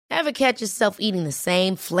Ever catch yourself eating the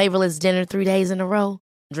same flavorless dinner 3 days in a row?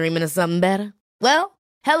 Dreaming of something better? Well,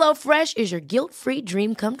 HelloFresh is your guilt-free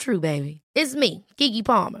dream come true, baby. It's me, Keke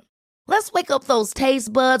Palmer. Let's wake up those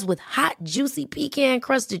taste buds with hot, juicy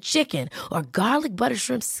pecan-crusted chicken or garlic butter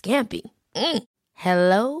shrimp scampi.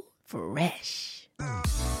 Hello Fresh.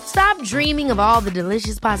 Stop dreaming of all the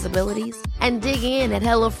delicious possibilities and dig in at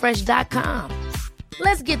HelloFresh.com.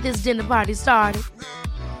 Let's get this dinner party started.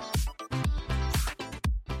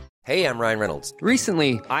 Hey, I'm Ryan Reynolds.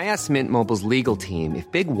 Recently, I asked Mint Mobile's legal team if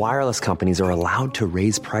big wireless companies are allowed to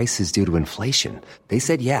raise prices due to inflation. They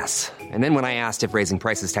said yes. And then when I asked if raising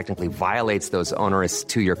prices technically violates those onerous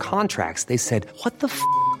 2-year contracts, they said, "What the f***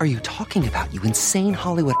 are you talking about, you insane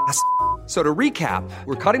Hollywood ass f- So to recap,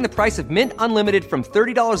 we're cutting the price of Mint Unlimited from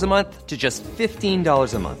 $30 a month to just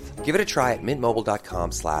 $15 a month. Give it a try at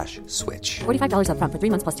mintmobile.com/switch. $45 up front for 3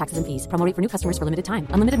 months plus taxes and fees. Promo rate for new customers for limited time.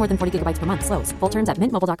 Unlimited more than 40 gigabytes per month. Slows full terms at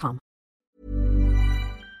mintmobile.com.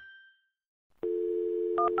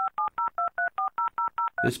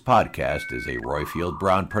 This podcast is a Royfield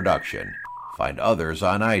Brown production. Find others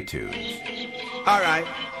on iTunes. All right.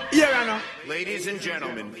 Your Honor. Ladies and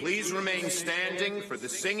gentlemen, please remain standing for the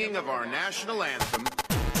singing of our national anthem.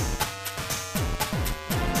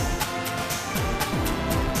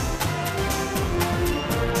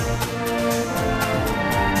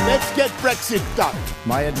 Let's get Brexit done.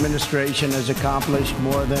 My administration has accomplished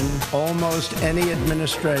more than almost any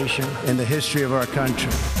administration in the history of our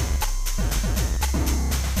country.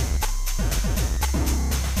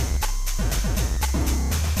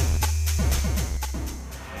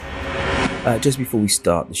 Just before we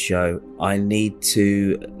start the show, I need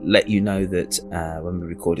to let you know that when we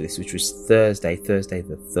recorded this, which was Thursday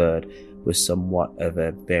the 3rd, was somewhat of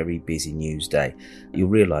a very busy news day. You'll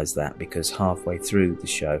realise that because halfway through the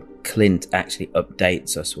show, Clint actually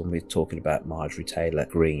updates us when we're talking about Marjorie Taylor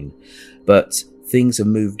Greene. But things have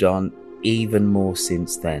moved on even more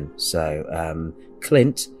since then. So,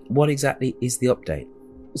 Clint, what exactly is the update?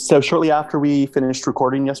 So shortly after we finished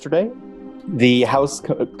recording yesterday, the House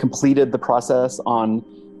completed the process on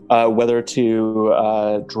whether to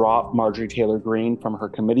drop Marjorie Taylor Greene from her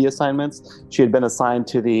committee assignments. She had been assigned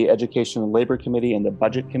to the Education and Labor Committee and the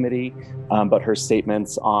Budget Committee, but her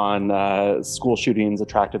statements on school shootings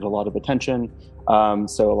attracted a lot of attention.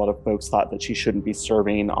 So a lot of folks thought that she shouldn't be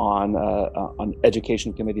serving on an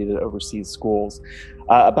education committee that oversees schools.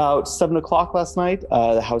 About 7 o'clock last night,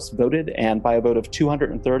 the House voted, and by a vote of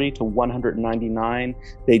 230 to 199,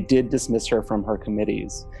 they did dismiss her from her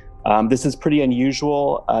committees. This is pretty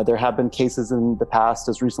unusual. There have been cases in the past,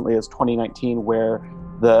 as recently as 2019, where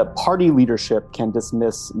the party leadership can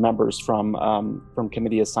dismiss members from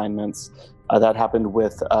committee assignments. That happened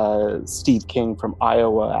with Steve King from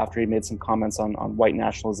Iowa after he made some comments on white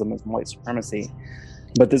nationalism and white supremacy.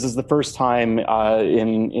 But this is the first time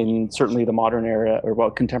in certainly the modern era,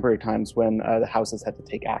 or contemporary times, when the House has had to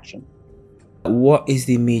take action. What is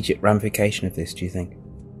the immediate ramification of this, do you think?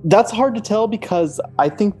 That's hard to tell because I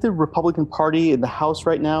think the Republican Party in the House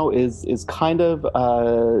right now is kind of,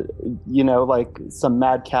 like some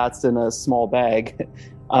mad cats in a small bag,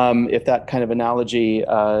 if that kind of analogy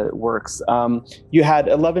works. You had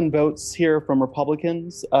 11 votes here from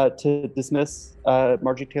Republicans to dismiss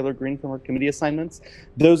Marjorie Taylor Greene from her committee assignments.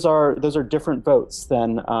 Those are different votes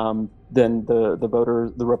than the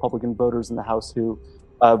Republican voters in the House who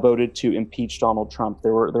voted to impeach Donald Trump.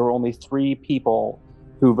 There were only 3 people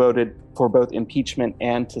who voted for both impeachment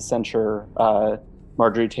and to censure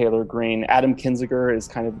Marjorie Taylor Greene. Adam Kinzinger is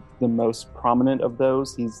kind of the most prominent of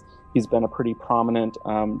those. He's been a pretty prominent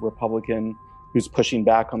Republican who's pushing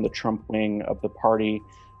back on the Trump wing of the party.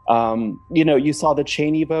 You saw the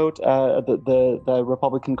Cheney vote. The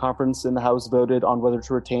Republican conference in the House voted on whether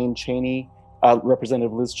to retain Cheney,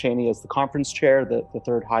 Representative Liz Cheney, as the conference chair, the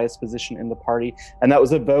third highest position in the party. And that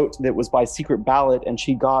was a vote that was by secret ballot, and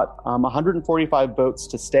she got 145 votes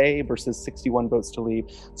to stay versus 61 votes to leave.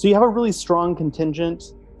 So you have a really strong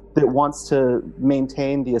contingent that wants to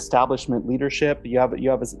maintain the establishment leadership. You have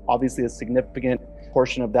obviously a significant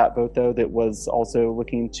portion of that vote, though, that was also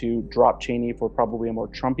looking to drop Cheney for probably a more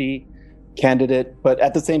Trumpy candidate. But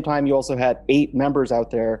at the same time, you also had 8 members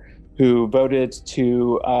out there who voted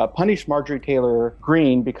to punish Marjorie Taylor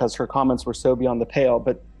Greene because her comments were so beyond the pale,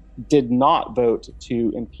 but did not vote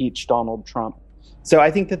to impeach Donald Trump. So I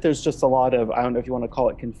think that there's just a lot of, I don't know if you want to call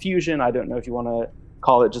it confusion. I don't know if you want to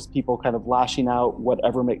call it just people kind of lashing out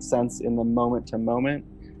whatever makes sense in the moment to moment.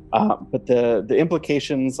 But the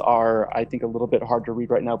implications are, I think, a little bit hard to read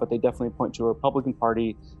right now, but they definitely point to a Republican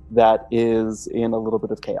Party that is in a little bit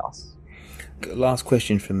of chaos. Last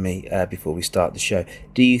question from me before we start the show.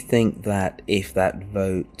 Do you think that if that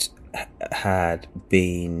vote had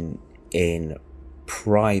been in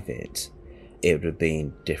private, it would have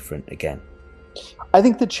been different again? I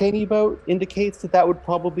think the Cheney vote indicates that that would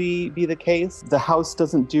probably be the case. The House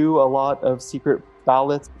doesn't do a lot of secret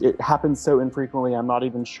ballots. It happens so infrequently. I'm not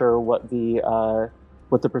even sure what the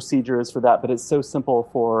procedure is for that, but it's so simple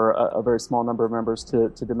for a very small number of members to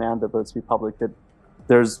demand that votes be public that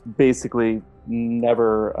there's basically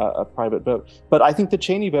never a private vote. But I think the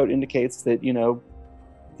Cheney vote indicates that,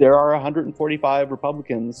 there are 145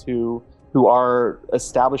 Republicans who are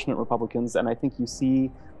establishment Republicans, and I think you see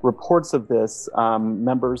reports of this,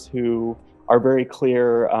 members who are very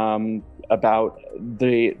clear about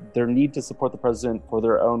their need to support the president for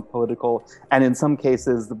their own political, and in some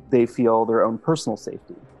cases, they feel their own personal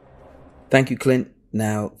safety. Thank you, Clint.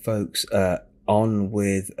 Now, folks, on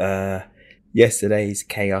with yesterday's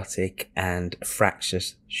chaotic and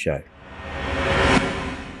fractious show.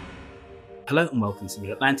 Hello and welcome to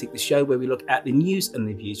Mid-Atlantic, the show where we look at the news and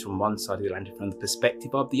the views from one side of the Atlantic from the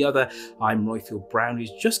perspective of the other. I'm Royfield Brown,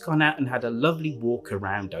 who's just gone out and had a lovely walk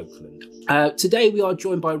around Oakland. Today we are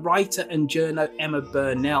joined by writer and journo Emma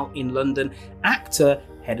Burnell in London, actor,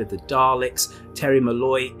 head of the Daleks, Terry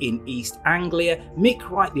Malloy in East Anglia, Mick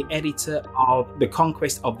Wright, the editor of The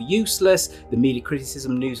Conquest of the Useless, the Media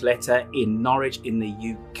Criticism newsletter in Norwich in the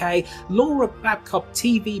UK, Laura Babcock,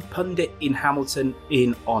 TV pundit in Hamilton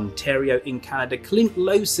in Ontario in Canada, Clint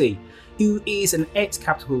Losey, who is an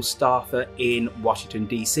ex-Capitol Hill staffer in Washington,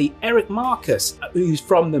 D.C., Eric Marcus, who's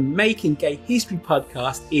from the Making Gay History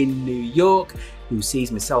podcast in New York, who sees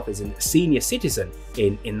himself as a senior citizen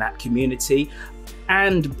in that community,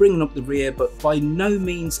 and bringing up the rear, but by no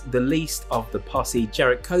means the least of the posse,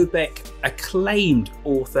 Jarrett Kobek, acclaimed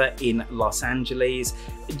author in Los Angeles,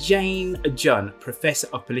 Jane Junn, Professor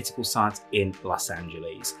of Political Science in Los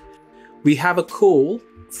Angeles. We have a call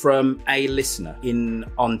from a listener in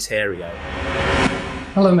Ontario.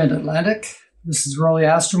 Hello, Mid-Atlantic. This is Rolly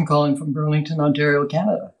Astrom calling from Burlington, Ontario,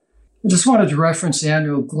 Canada. I just wanted to reference the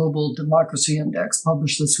annual Global Democracy Index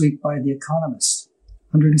published this week by The Economist.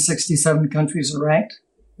 167 countries are ranked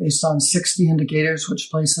based on 60 indicators, which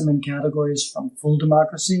place them in categories from full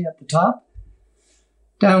democracy at the top,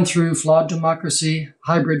 down through flawed democracy,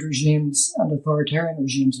 hybrid regimes, and authoritarian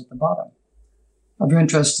regimes at the bottom. Of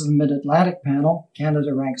interest to the Mid-Atlantic panel,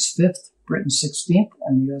 Canada ranks 5th, Britain 16th,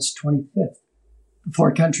 and the US 25th. The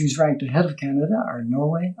 4 countries ranked ahead of Canada are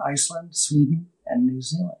Norway, Iceland, Sweden, and New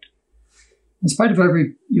Zealand. In spite of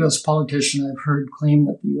every U.S. politician I've heard claim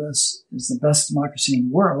that the U.S. is the best democracy in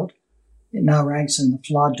the world, it now ranks in the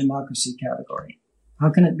flawed democracy category.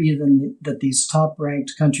 How can it be then that these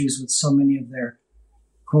top-ranked countries with so many of their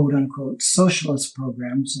quote-unquote socialist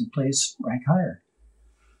programs in place rank higher?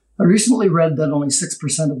 I recently read that only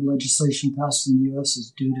 6% of legislation passed in the U.S.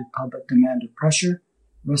 is due to public demand or pressure.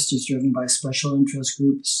 The rest is driven by special interest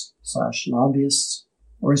groups / lobbyists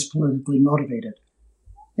or is politically motivated.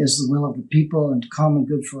 Is the will of the people and common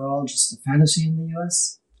good for all just a fantasy in the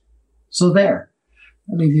U.S.? So there.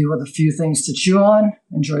 I leave you with a few things to chew on.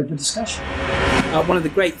 Enjoyed the discussion. One of the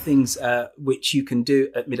great things which you can do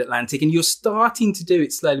at Mid-Atlantic, and you're starting to do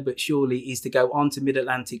it slowly but surely, is to go on to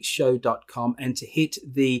midatlanticshow.com and to hit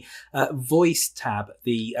the voice tab,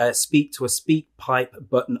 the speak to a speak pipe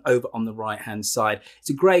button over on the right-hand side. It's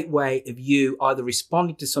a great way of you either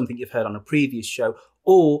responding to something you've heard on a previous show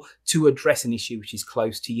or to address an issue which is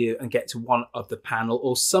close to you and get to one of the panel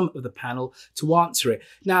or some of the panel to answer it.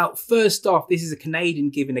 Now, first off, this is a Canadian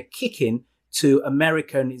giving a kick-in to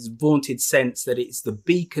America and its vaunted sense that it's the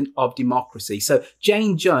beacon of democracy. So,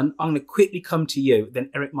 Jane Junn, I'm going to quickly come to you. Then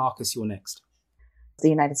Eric Marcus, you're next. The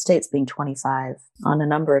United States being 25 on a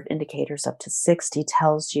number of indicators up to 60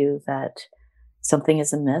 tells you that something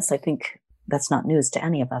is amiss. I think that's not news to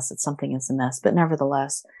any of us that something is amiss. But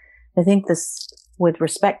nevertheless, I think this, with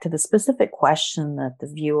respect to the specific question that the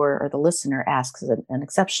viewer or the listener asks, is an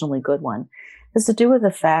exceptionally good one, has to do with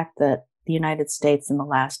the fact that the United States in the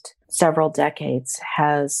last several decades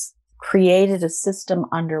has created a system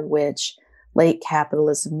under which late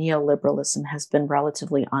capitalism, neoliberalism has been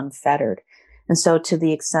relatively unfettered. And so to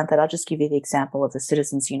the extent that I'll just give you the example of the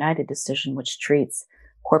Citizens United decision, which treats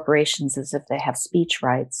corporations as if they have speech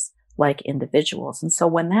rights like individuals. And so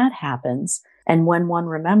when that happens, and when one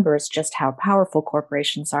remembers just how powerful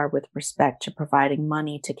corporations are with respect to providing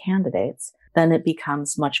money to candidates, then it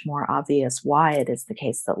becomes much more obvious why it is the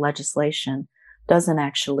case that legislation doesn't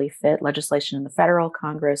actually fit. Legislation in the federal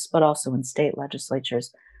Congress, but also in state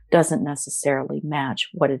legislatures, doesn't necessarily match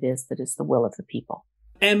what it is that is the will of the people.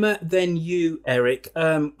 Emma, then you, Eric.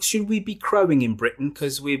 Should we be crowing in Britain?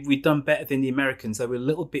 Because we've done better than the Americans. They were a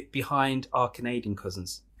little bit behind our Canadian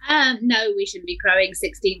cousins. No, we shouldn't be crowing.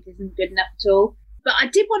 16th isn't good enough at all. But I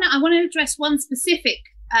want to address one specific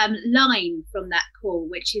line from that call,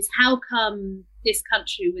 which is how come this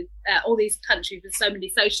country with all these countries with so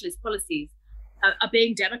many socialist policies are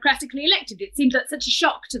being democratically elected? It seems like such a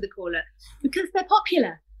shock to the caller because they're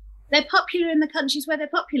popular. They're popular in the countries where they're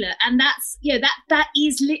popular, and that's that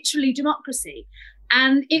is literally democracy.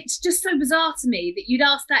 And it's just so bizarre to me that you'd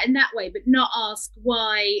ask that in that way, but not ask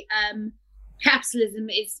why capitalism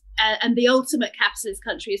is and the ultimate capitalist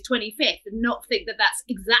country is 25th, and not think that that's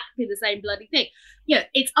exactly the same bloody thing.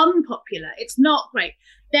 It's unpopular. It's not great.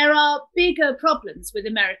 There are bigger problems with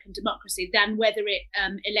American democracy than whether it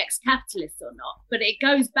elects capitalists or not. But it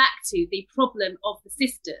goes back to the problem of the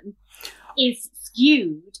system is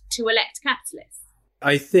skewed to elect capitalists.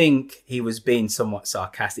 I think he was being somewhat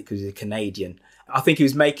sarcastic because he's a Canadian. I think he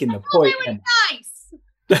was making the point. They were nice.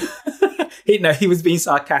 He was being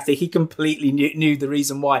sarcastic. He completely knew the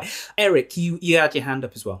reason why. Eric, you had your hand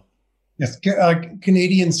up as well. Yes,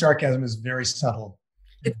 Canadian sarcasm is very subtle.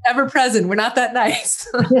 It's ever present. We're not that nice.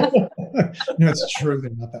 No, it's true.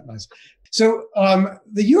 They're not that nice. So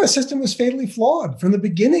the U.S. system was fatally flawed from the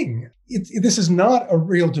beginning. This is not a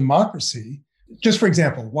real democracy. Just for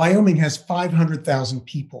example, Wyoming has 500,000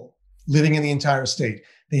 people living in the entire state.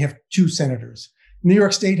 They have 2 senators. New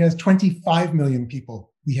York State has 25 million people.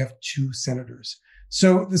 We have 2 senators.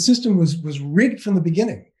 So the system was rigged from the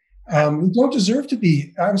beginning. We don't deserve to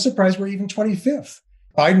be. I'm surprised we're even 25th.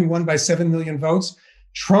 Biden won by 7 million votes.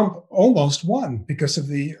 Trump almost won because of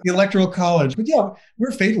the Electoral College. But yeah,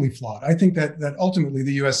 we're fatally flawed. I think that ultimately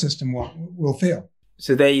the U.S. system will fail.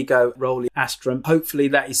 So there you go, Rolly Astrom. Hopefully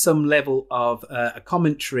that is some level of a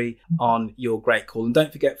commentary on your great call. And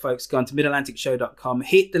don't forget, folks, go on to midatlanticshow.com,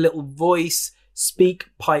 hit the little voice speak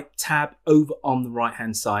pipe tab over on the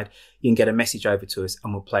right-hand side. You can get a message over to us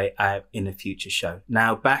and we'll play it out in a future show.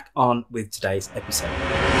 Now, back on with today's episode.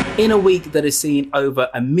 In a week that has seen over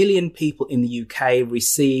 1 million people in the UK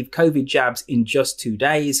receive COVID jabs in just 2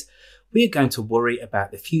 days, we are going to worry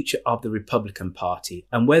about the future of the Republican Party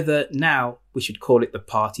and whether now we should call it the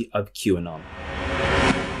party of QAnon.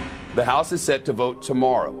 The House is set to vote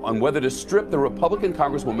tomorrow on whether to strip the Republican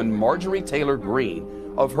Congresswoman Marjorie Taylor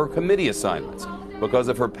Greene of her committee assignments because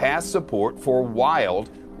of her past support for wild,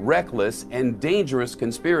 reckless, and dangerous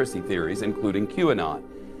conspiracy theories, including QAnon.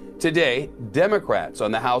 Today, Democrats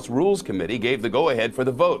on the House Rules Committee gave the go-ahead for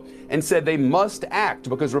the vote and said they must act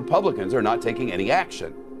because Republicans are not taking any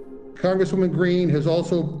action. Congresswoman Greene has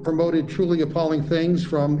also promoted truly appalling things,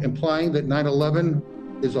 from implying that 9/11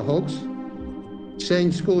 is a hoax,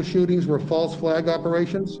 saying school shootings were false flag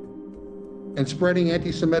operations, and spreading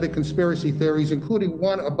anti-Semitic conspiracy theories, including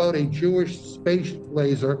one about a Jewish space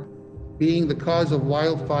laser being the cause of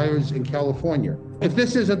wildfires in California. If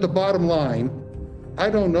this isn't the bottom line, I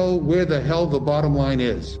don't know where the hell the bottom line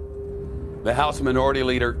is. The House Minority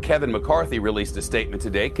Leader Kevin McCarthy released a statement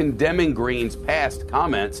today condemning Greene's past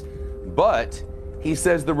comments, but he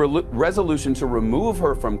says the resolution to remove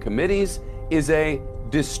her from committees is a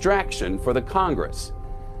distraction for the Congress.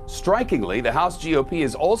 Strikingly, the House GOP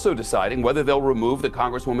is also deciding whether they'll remove the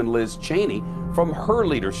Congresswoman Liz Cheney from her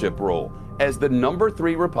leadership role as the number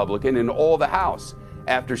 3 Republican in all the House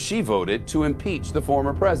after she voted to impeach the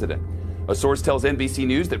former president. A source tells NBC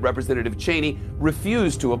News that Representative Cheney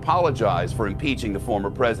refused to apologize for impeaching the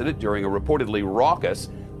former president during a reportedly raucous,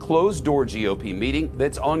 closed-door GOP meeting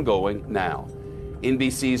that's ongoing now.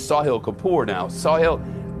 NBC's Sahil Kapoor now. Sahil,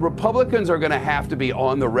 Republicans are going to have to be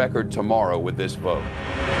on the record tomorrow with this vote.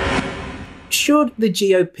 Should the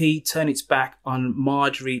GOP turn its back on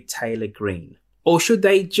Marjorie Taylor Greene? Or should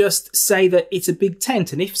they just say that it's a big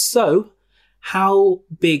tent? And if so, how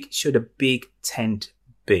big should a big tent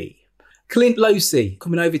be? Clint Losey,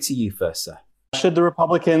 coming over to you first, sir. Should the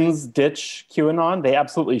Republicans ditch QAnon? They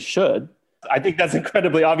absolutely should. I think that's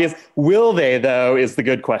incredibly obvious. Will they, though, is the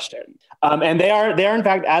good question. And they are, in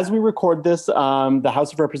fact, as we record this, the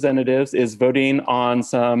House of Representatives is voting on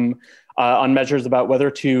some on measures about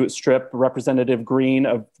whether to strip Representative Greene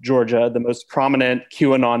of Georgia, the most prominent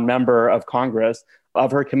QAnon member of Congress,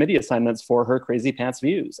 of her committee assignments for her crazy pants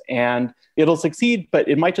views. And it'll succeed, but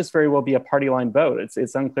it might just very well be a party line vote.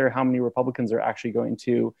 It's unclear how many Republicans are actually going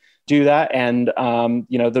to do that. And,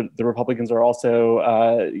 the Republicans are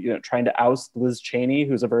also, trying to oust Liz Cheney,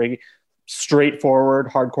 who's a very straightforward,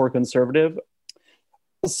 hardcore conservative.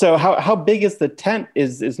 So how big is the tent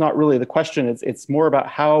is not really the question. It's more about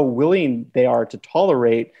how willing they are to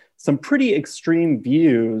tolerate some pretty extreme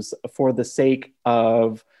views for the sake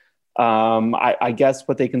of I guess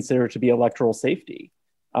what they consider to be electoral safety.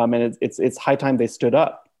 And it's high time they stood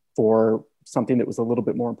up for something that was a little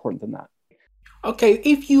bit more important than that. Okay,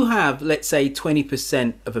 if you have, let's say,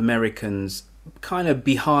 20% of Americans kind of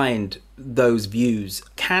behind those views,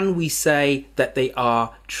 can we say that they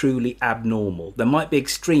are truly abnormal? They might be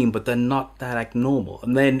extreme, but they're not that abnormal.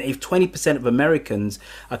 And then if 20% of Americans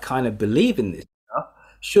are kind of believing this stuff,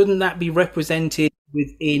 shouldn't that be represented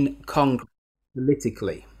within Congress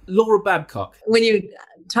politically? Laura Babcock. When you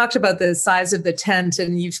talked about the size of the tent,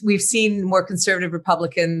 and we've seen more conservative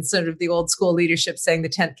Republicans, sort of the old school leadership, saying the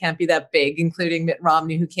tent can't be that big, including Mitt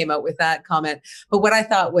Romney, who came out with that comment. But what I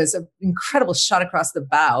thought was an incredible shot across the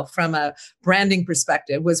bow from a branding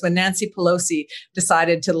perspective was when Nancy Pelosi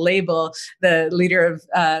decided to label the leader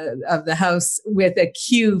of the House with a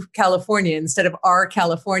Q California instead of R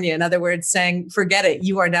California. In other words, saying, forget it,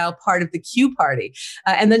 you are now part of the Q party.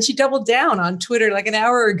 And then she doubled down on Twitter like an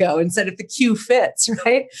hour ago and said, if the Q fits,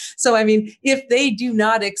 right? So, I mean, if they do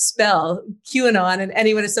not expel QAnon and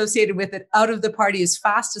anyone associated with it out of the party as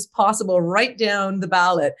fast as possible, right down the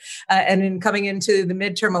ballot, and in coming into the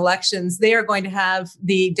midterm elections, they are going to have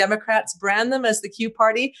the Democrats brand them as the Q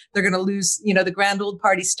party. They're going to lose, the grand old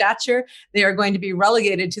party stature. They are going to be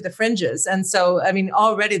relegated to the fringes. And so, I mean,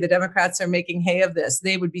 already the Democrats are making hay of this.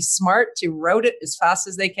 They would be smart to route it as fast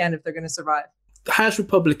as they can if they're going to survive. House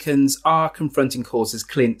Republicans are confronting calls, as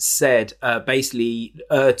Clint said, basically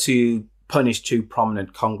to punish two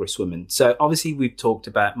prominent congresswomen. So obviously we've talked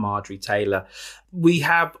about Marjorie Taylor. We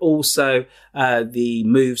have also the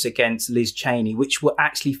moves against Liz Cheney, which were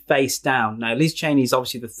actually faced down. Now, Liz Cheney is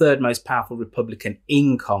obviously the third most powerful Republican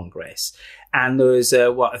in Congress. And there was a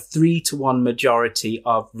 3-1 majority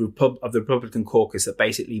of the Republican caucus that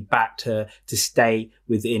basically backed her to stay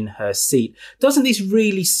within her seat. Doesn't this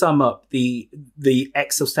really sum up the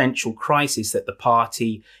existential crisis that the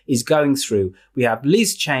party is going through? We have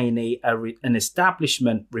Liz Cheney, an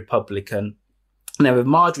establishment Republican, and then with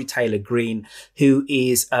Marjorie Taylor Greene, who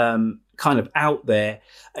is kind of out there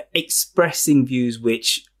expressing views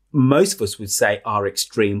which most of us would say are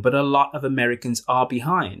extreme, but a lot of Americans are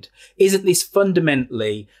behind. Isn't this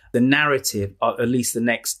fundamentally the narrative of at least the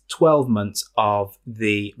next 12 months of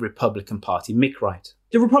the Republican Party? Mick Wright.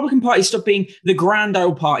 The Republican Party stopped being the grand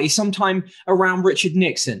old party sometime around Richard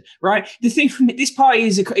Nixon, right? The thing from this party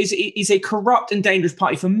is a corrupt and dangerous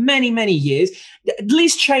party for many, many years.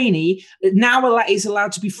 Liz Cheney now is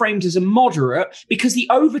allowed to be framed as a moderate because the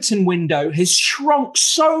Overton window has shrunk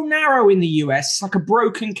so narrow in the US, it's like a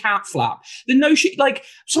broken cat flap. The notion,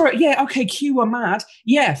 Q are mad.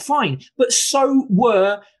 Yeah, fine. But so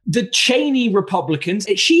were the Cheney Republicans.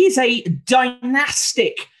 She is a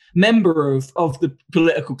dynastic member of the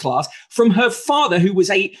political class from her father, who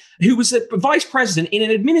was a vice president in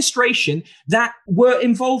an administration that were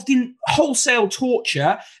involved in wholesale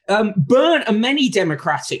torture, burnt many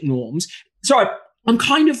democratic norms. So I'm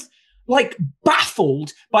kind of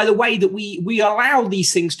baffled by the way that we allow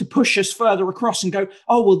these things to push us further across and go,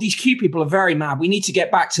 oh, well, these Q people are very mad. We need to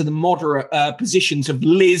get back to the moderate positions of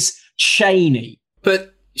Liz Cheney.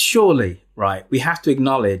 But surely, right, we have to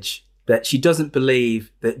acknowledge that she doesn't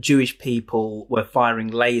believe that Jewish people were firing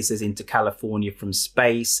lasers into California from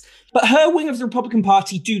space. But her wing of the Republican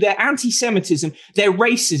Party do their anti-Semitism, their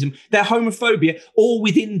racism, their homophobia, all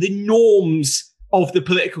within the norms of the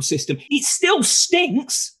political system. It still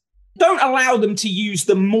stinks. Don't allow them to use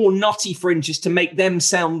the more nutty fringes to make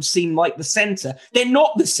themselves seem like the centre. They're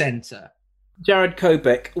not the centre. Jared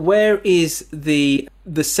Kobeck, where is the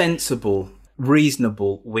sensible,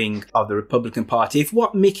 reasonable wing of the Republican Party? If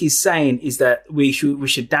what Mick is saying is that we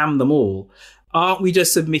should damn them all, aren't we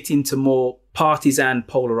just submitting to more partisan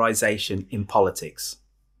polarization in politics?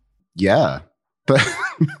 Yeah,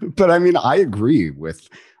 but I mean, I agree with.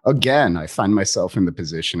 Again, I find myself in the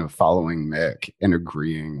position of following Mick and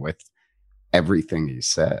agreeing with everything he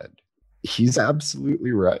said. He's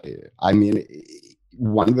absolutely right. I mean,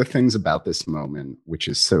 one of the things about this moment, which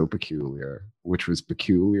is so peculiar, which was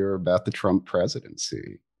peculiar about the Trump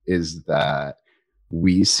presidency, is that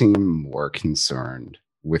we seem more concerned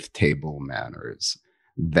with table manners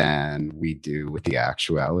than we do with the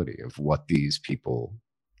actuality of what these people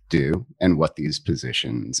do and what these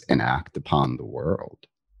positions enact upon the world,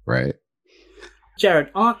 right?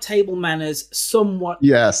 Jared, aren't table manners somewhat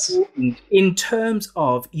important in terms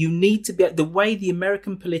of you need to be, the way the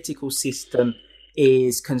American political system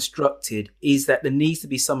is constructed is that there needs to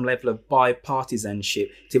be some level of bipartisanship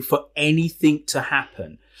for anything to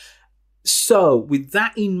happen. So with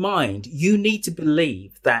that in mind, you need to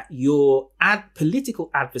believe that your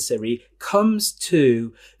political adversary comes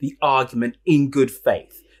to the argument in good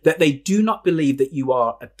faith. that they do not believe that you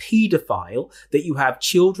are a paedophile, that you have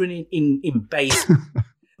children in base,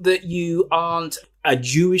 that you aren't a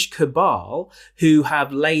Jewish cabal who have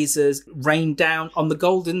lasers rained down on the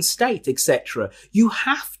Golden State, etc. You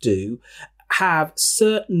have to have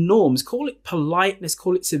certain norms, call it politeness,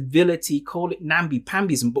 call it civility, call it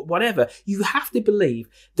namby-pambyism, but whatever. You have to believe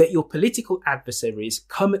that your political adversaries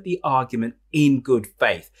come at the argument in good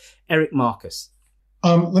faith. Eric Marcus.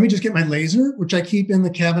 Let me just get my laser, which I keep in the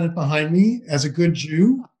cabinet behind me as a good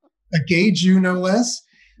Jew, a gay Jew, no less.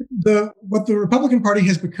 What the Republican Party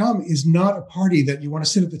has become is not a party that you want to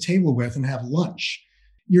sit at the table with and have lunch.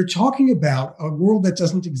 You're talking about a world that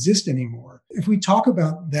doesn't exist anymore. If we talk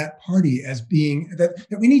about that party as being that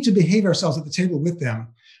we need to behave ourselves at the table with them,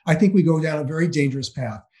 I think we go down a very dangerous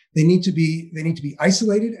path. They need to be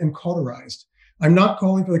isolated and cauterized. I'm not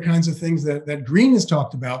calling for the kinds of things that Green has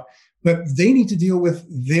talked about, but they need to deal with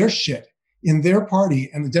their shit in their party,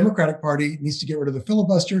 and the Democratic Party needs to get rid of the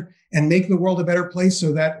filibuster and make the world a better place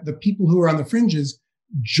so that the people who are on the fringes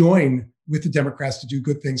join with the Democrats to do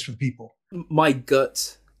good things for the people. My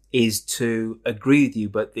gut is to agree with you,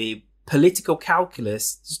 but the political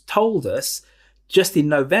calculus told us just in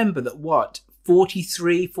November that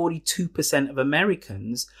 42% of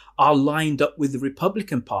Americans are lined up with the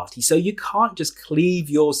Republican Party. So you can't just cleave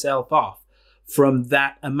yourself off from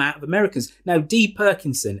that amount of Americans. Now, Dee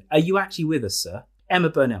Perkinson, are you actually with us, sir? Emma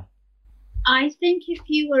Burnell. I think if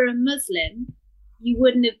you were a Muslim, you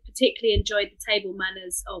wouldn't have particularly enjoyed the table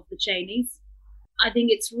manners of the Cheneys. I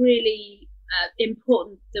think it's really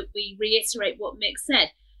important that we reiterate what Mick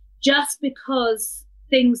said. Just because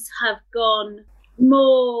things have gone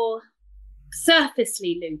more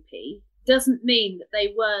surfacely loopy doesn't mean that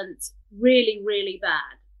they weren't really, really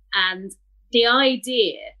bad. And the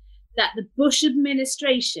idea that the Bush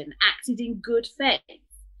administration acted in good faith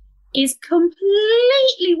is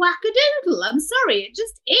completely wackadoodle. I'm sorry, it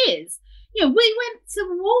just is. You know, we went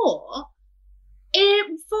to war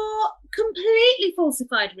for completely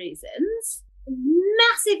falsified reasons.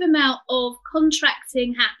 Massive amount of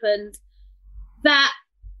contracting happened that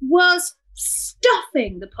was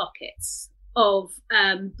stuffing the pockets of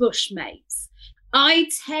Bushmates. I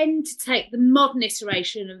tend to take the modern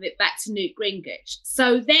iteration of it back to Newt Gingrich.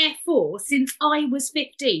 So therefore, since I was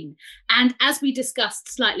 15, and as we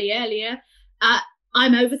discussed slightly earlier,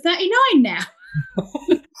 I'm over 39 now.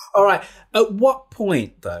 All right. At what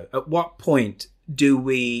point, though, do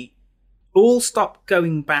we all stop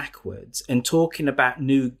going backwards and talking about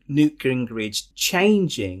Newt Gingrich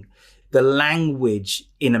changing the language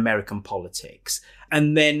in American politics,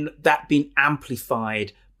 and then that being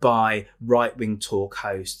amplified by right-wing talk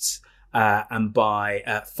hosts and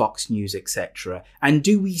by Fox News, etc.? And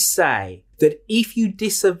do we say that if you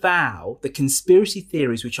disavow the conspiracy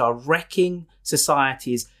theories which are wrecking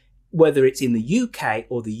societies, whether it's in the UK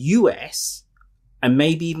or the US, and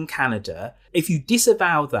maybe even Canada, if you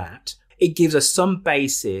disavow that, it gives us some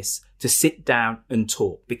basis to sit down and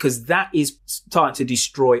talk, because that is starting to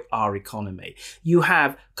destroy our economy. You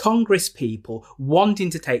have Congress people wanting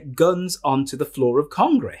to take guns onto the floor of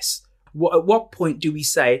Congress. At what point do we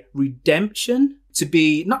say redemption, to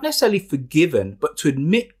be not necessarily forgiven, but to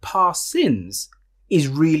admit past sins, is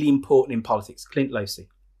really important in politics? Clint Losey.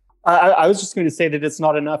 I was just going to say that it's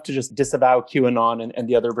not enough to just disavow QAnon and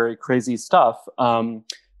the other very crazy stuff.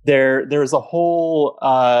 There's a whole,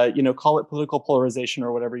 call it political polarization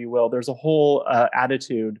or whatever you will. There's a whole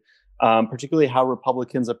attitude, particularly how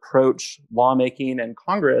Republicans approach lawmaking and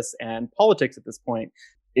Congress and politics at this point.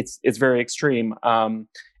 It's very extreme. And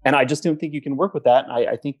I just don't think you can work with that.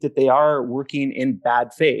 I think that they are working in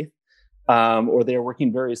bad faith. Or they're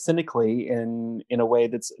working very cynically in a way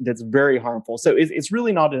that's very harmful. So it's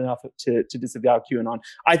really not enough to disavow QAnon.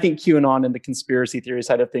 I think QAnon and the conspiracy theory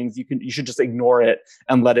side of things, you should just ignore it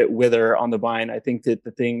and let it wither on the vine. I think that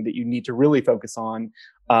the thing that you need to really focus on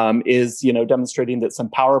is demonstrating that some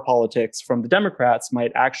power politics from the Democrats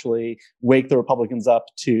might actually wake the Republicans up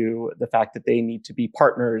to the fact that they need to be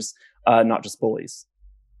partners, not just bullies.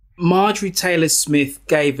 Marjorie Taylor Smith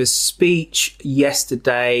gave a speech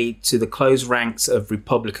yesterday to the close ranks of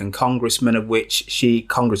Republican congressmen, of which she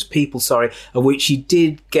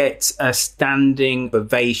did get a standing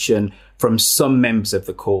ovation from some members of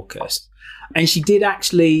the caucus. And she did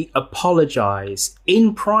actually apologise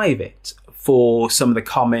in private for some of the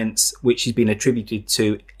comments which she's been attributed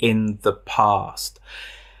to in the past.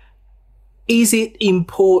 Is it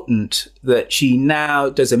important that she now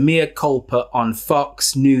does a mea culpa on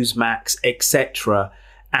Fox, Newsmax, etc.,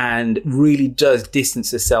 and really does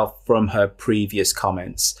distance herself from her previous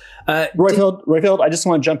comments? Royfield, I just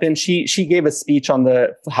want to jump in. She gave a speech on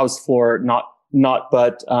the House floor not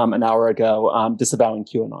but an hour ago, disavowing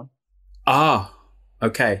QAnon. Ah,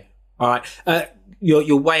 okay. All right.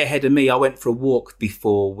 You're way ahead of me. I went for a walk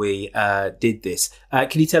before we did this.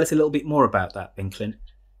 Can you tell us a little bit more about that, Ben Clint?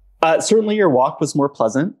 Certainly your walk was more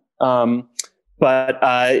pleasant.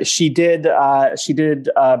 But she did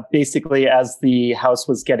basically, as the House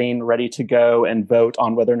was getting ready to go and vote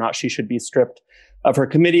on whether or not she should be stripped of her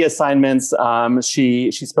committee assignments,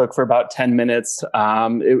 she spoke for about 10 minutes.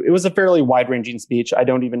 It was a fairly wide-ranging speech. I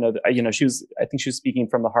don't even know that, I think she was speaking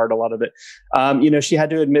from the heart, a lot of it. She had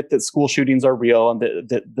to admit that school shootings are real and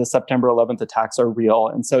that the September 11th attacks are real.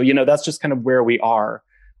 And so, that's just kind of where we are.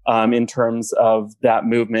 In terms of that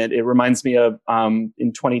movement. It reminds me of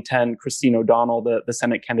in 2010, Christine O'Donnell, the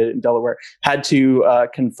Senate candidate in Delaware, had to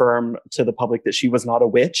confirm to the public that she was not a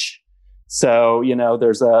witch. So,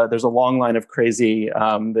 there's a long line of crazy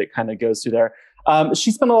that kind of goes through there. She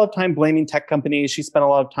spent a lot of time blaming tech companies. She spent a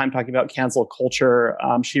lot of time talking about cancel culture.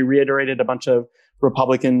 She reiterated a bunch of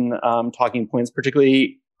Republican talking points,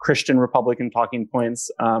 particularly Christian Republican talking points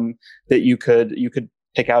that you could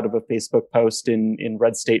pick out of a Facebook post in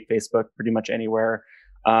red state Facebook, pretty much anywhere.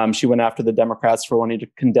 She went after the Democrats for wanting to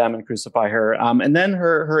condemn and crucify her. And then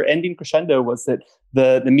her ending crescendo was that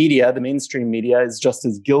the media, the mainstream media, is just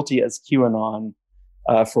as guilty as QAnon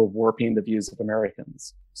for warping the views of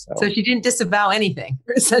Americans. So she didn't disavow anything,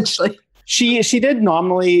 essentially. She did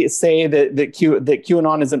nominally say that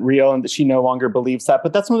QAnon isn't real and that she no longer believes that.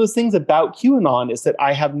 But that's one of those things about QAnon is that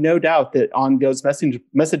I have no doubt that on those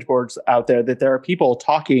message boards out there that there are people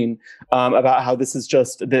talking about how this is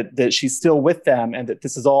just that she's still with them and that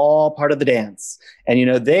this is all part of the dance.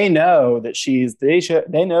 And they know that she's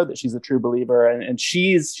a true believer and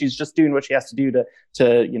she's just doing what she has to do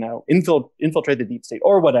to infiltrate the deep state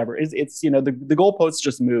or whatever. It's the goalposts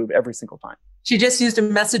just move every single time. She just used a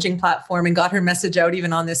messaging platform and got her message out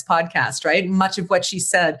even on this podcast, right? Much of what she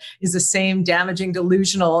said is the same damaging,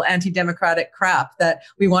 delusional, anti-democratic crap that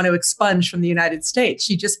we want to expunge from the United States.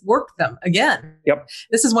 She just worked them again. Yep.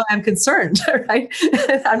 This is why I'm concerned, right?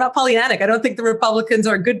 I'm not Pollyannic. I don't think the Republicans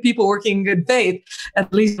are good people working in good faith,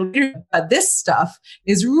 at least. But this stuff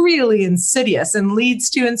is really insidious and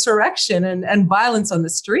leads to insurrection and violence on the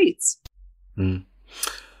streets. Mm.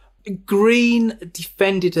 Green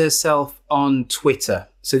defended herself on Twitter.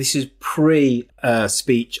 So this is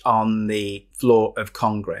pre-speech on the floor of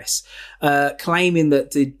Congress, claiming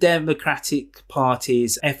that the Democratic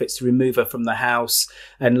Party's efforts to remove her from the House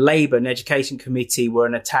and Labour and Education Committee were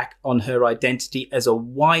an attack on her identity as a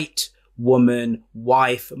white woman,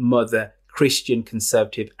 wife, mother, Christian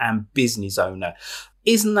conservative and business owner.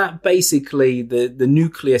 Isn't that basically the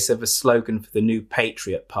nucleus of a slogan for the new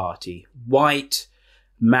Patriot Party? White,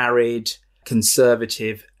 married,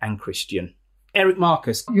 conservative, and Christian. Eric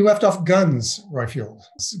Marcus. You left off guns, Roifield.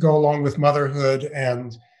 Go along with motherhood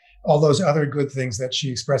and all those other good things that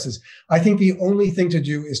she expresses. I think the only thing to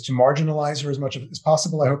do is to marginalize her as much as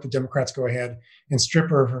possible. I hope the Democrats go ahead and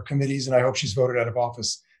strip her of her committees, and I hope she's voted out of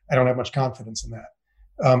office. I don't have much confidence in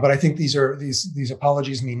that. But I think these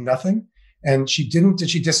apologies mean nothing. And did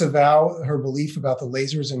she disavow her belief about the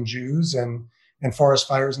lasers and Jews and forest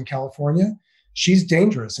fires in California? She's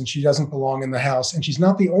dangerous and she doesn't belong in the House. And she's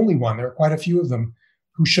not the only one. There are quite a few of them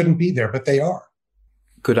who shouldn't be there, but they are.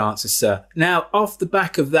 Good answer, sir. Now, off the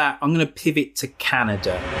back of that, I'm going to pivot to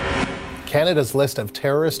Canada. Canada's list of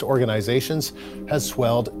terrorist organizations has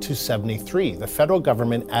swelled to 73. The federal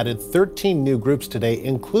government added 13 new groups today,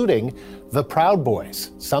 including the Proud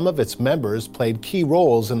Boys. Some of its members played key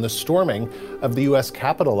roles in the storming of the U.S.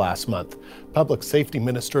 Capitol last month. Public Safety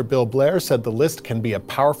Minister Bill Blair said the list can be a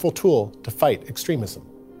powerful tool to fight extremism.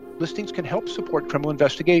 Listings can help support criminal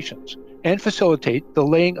investigations and facilitate the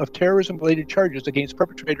laying of terrorism-related charges against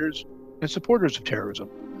perpetrators and supporters of terrorism.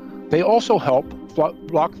 They also help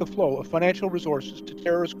block the flow of financial resources to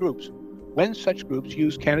terrorist groups when such groups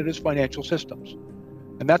use Canada's financial systems.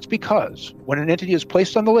 And that's because when an entity is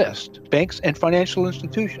placed on the list, banks and financial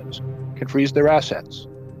institutions can freeze their assets.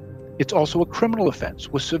 It's also a criminal offense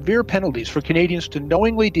with severe penalties for Canadians to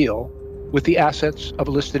knowingly deal with the assets of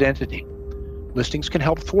a listed entity. Listings can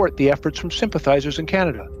help thwart the efforts from sympathizers in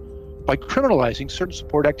Canada by criminalizing certain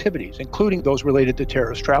support activities, including those related to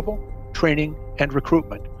terrorist travel, training, and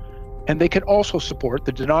recruitment. And they can also support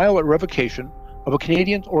the denial or revocation of a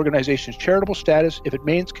Canadian organization's charitable status if it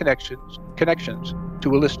maintains connections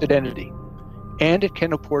to a listed entity. And it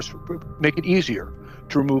can, of course, make it easier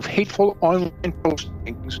to remove hateful online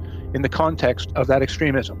postings in the context of that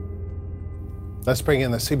extremism. Let's bring in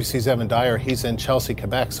the CBC's Evan Dyer. He's in Chelsea,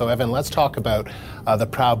 Quebec. So, Evan, let's talk about the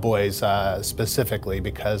Proud Boys specifically,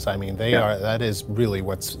 because, I mean, that is really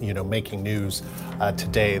what's, making news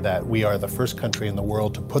today, that we are the first country in the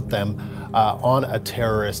world to put them on a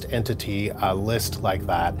terrorist entity list like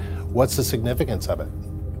that. What's the significance of it?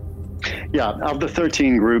 Yeah, of the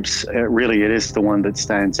 13 groups, really, it is the one that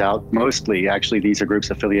stands out mostly. Actually, these are groups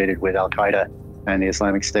affiliated with Al-Qaeda and the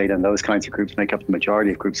Islamic State, and those kinds of groups make up the majority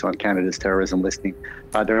of groups on Canada's terrorism listing.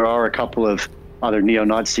 There are a couple of other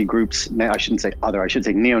neo-Nazi groups, I should say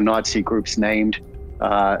neo-Nazi groups named,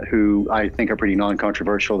 who I think are pretty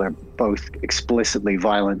non-controversial. They're both explicitly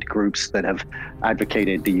violent groups that have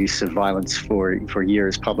advocated the use of violence for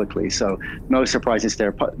years publicly. So no surprises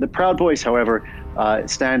there. The Proud Boys, however,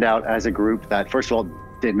 stand out as a group that, first of all,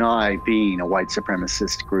 deny being a white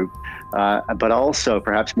supremacist group, but also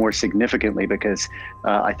perhaps more significantly, because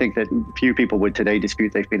I think that few people would today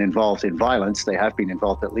dispute they've been involved in violence. They have been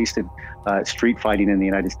involved at least in street fighting in the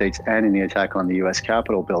United States and in the attack on the U.S.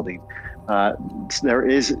 Capitol building. There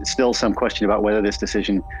is still some question about whether this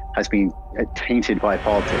decision has been tainted by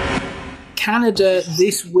politics. Canada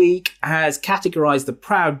this week has categorized the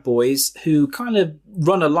Proud Boys, who kind of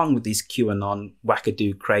run along with this QAnon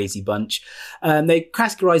wackadoo crazy bunch. They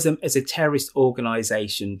categorize them as a terrorist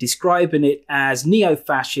organization, describing it as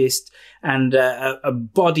neo-fascist and a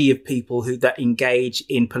body of people that engage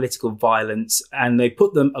in political violence, and they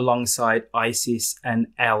put them alongside ISIS and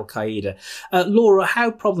Al-Qaeda. Laura, how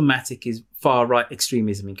problematic is far-right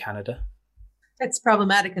extremism in Canada? It's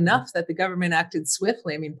problematic enough that the government acted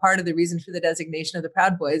swiftly. I mean, part of the reason for the designation of the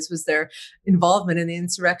Proud Boys was their involvement in the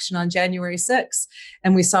insurrection on January 6th.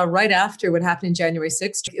 And we saw right after what happened in January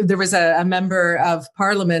 6th, there was a member of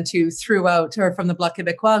parliament who threw out, or from the Bloc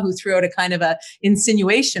Québécois, who threw out a kind of a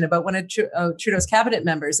insinuation about one of Trudeau's cabinet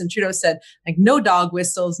members. And Trudeau said, like, no dog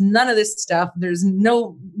whistles, none of this stuff. There's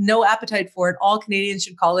no appetite for it. All Canadians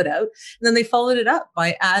should call it out. And then they followed it up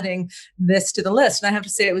by adding this to the list. And I have to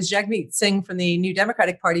say, it was Jagmeet Singh from the New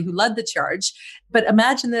Democratic Party who led the charge. But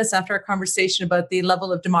imagine this after a conversation about the level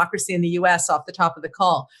of democracy in the US off the top of the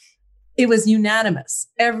call. It was unanimous.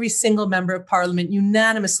 Every single member of parliament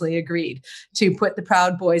unanimously agreed to put the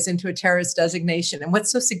Proud Boys into a terrorist designation. And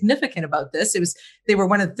what's so significant about this, they were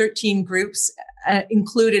one of 13 groups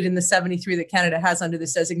included in the 73 that Canada has under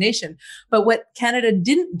this designation. But what Canada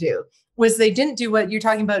didn't do was they didn't do what you're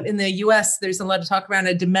talking about in the US. There's a lot of talk around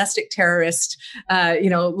a domestic terrorist,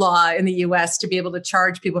 law in the US to be able to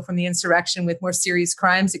charge people from the insurrection with more serious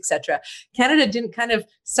crimes, etc. Canada didn't kind of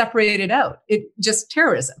separate it out. It just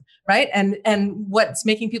terrorism, right? And what's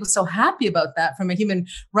making people so happy about that from a human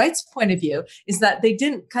rights point of view is that they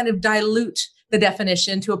didn't kind of dilute the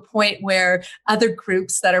definition to a point where other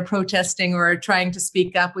groups that are protesting or are trying to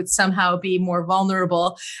speak up would somehow be more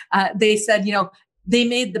vulnerable. They said, they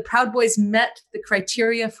made the Proud Boys met the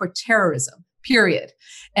criteria for terrorism, period.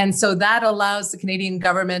 And so that allows the Canadian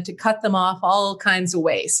government to cut them off all kinds of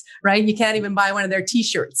ways, right? You can't even buy one of their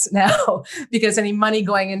T-shirts now because any money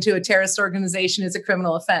going into a terrorist organization is a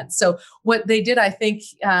criminal offense. So what they did, I think,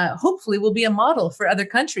 hopefully will be a model for other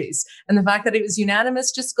countries. And the fact that it was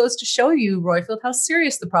unanimous just goes to show you, Roifield, how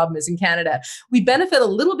serious the problem is in Canada. We benefit a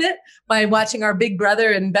little bit by watching our big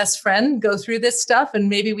brother and best friend go through this stuff. And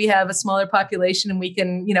maybe we have a smaller population and we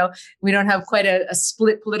can, we don't have quite a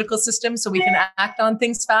split political system, so we can act on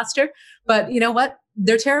things faster. But you know what?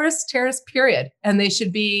 They're terrorists, period. And they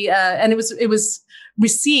should be, and it was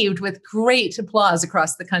received with great applause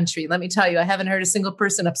across the country. Let me tell you, I haven't heard a single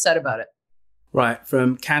person upset about it. Right,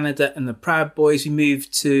 from Canada and the Proud Boys, we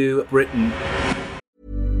move to Britain.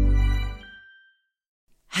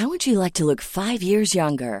 How would you like to look 5 years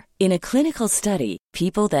younger? In a clinical study,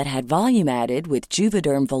 people that had volume added with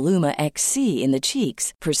Juvederm Voluma XC in the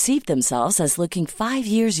cheeks perceived themselves as looking 5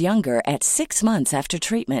 years younger at 6 months after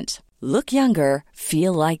treatment. Look younger,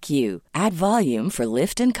 feel like you. Add volume for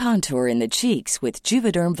lift and contour in the cheeks with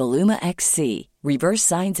Juvederm Voluma XC. Reverse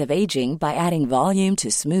signs of aging by adding volume to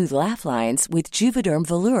smooth laugh lines with Juvederm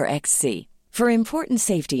Volure XC. For important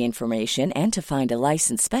safety information and to find a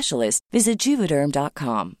licensed specialist, visit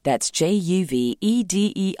Juvederm.com. That's JUVEDERM.com.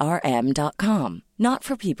 Not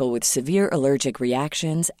for people with severe allergic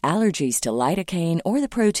reactions, allergies to lidocaine, or the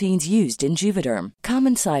proteins used in Juvederm.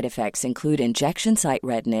 Common side effects include injection site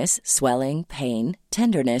redness, swelling, pain,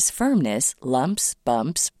 tenderness, firmness, lumps,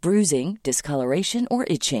 bumps, bruising, discoloration, or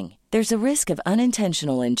itching. There's a risk of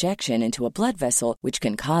unintentional injection into a blood vessel, which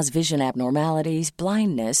can cause vision abnormalities,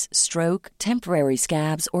 blindness, stroke, temporary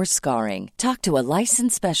scabs, or scarring. Talk to a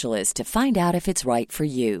licensed specialist to find out if it's right for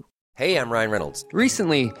you. Hey, I'm Ryan Reynolds.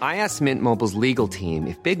 Recently, I asked Mint Mobile's legal team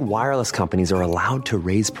if big wireless companies are allowed to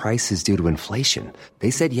raise prices due to inflation. They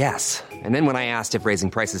said yes. And then when I asked if raising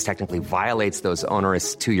prices technically violates those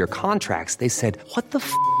onerous 2-year contracts, they said, "What the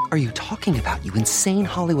f*** are you talking about, you insane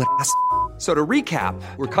Hollywood ass?" So to recap,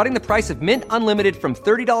 we're cutting the price of Mint Unlimited from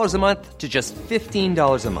 $30 a month to just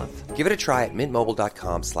 $15 a month. Give it a try at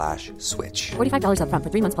mintmobile.com/switch. $45 up front for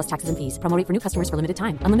 3 months plus taxes and fees. Promo rate for new customers for limited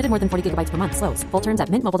time. Unlimited more than 40 gigabytes per month. Slows full terms at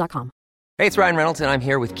mintmobile.com. Hey, it's Ryan Reynolds, and I'm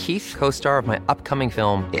here with Keith, co-star of my upcoming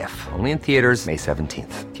film, If, only in theaters May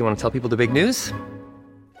 17th. Do you want to tell people the big news?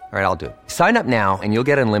 All right, I'll do it. Sign up now and you'll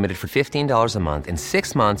get unlimited for $15 a month and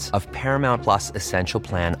 6 months of Paramount Plus Essential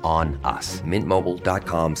Plan on us.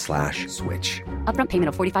 mintmobile.com/switch. Upfront payment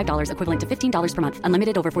of $45 equivalent to $15 per month.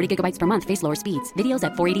 Unlimited over 40 gigabytes per month. Face lower speeds. Videos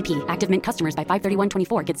at 480p. Active Mint customers by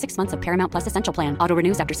 531.24 get 6 months of Paramount Plus Essential Plan. Auto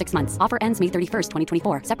renews after 6 months. Offer ends May 31st,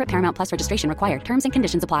 2024. Separate Paramount Plus registration required. Terms and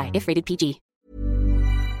conditions apply if rated PG.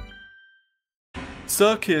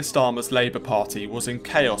 Sir Keir Starmer's Labour Party was in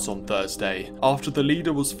chaos on Thursday after the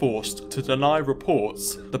leader was forced to deny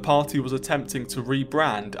reports the party was attempting to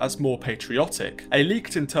rebrand as more patriotic. A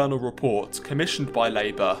leaked internal report commissioned by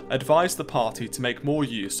Labour advised the party to make more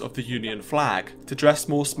use of the Union flag, to dress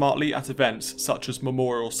more smartly at events such as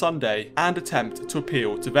Memorial Sunday, and attempt to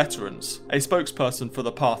appeal to veterans. A spokesperson for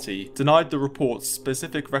the party denied the report's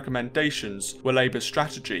specific recommendations were Labour's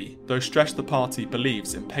strategy, though stressed the party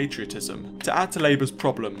believes in patriotism. To add to Labour's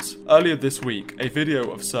problems, earlier this week a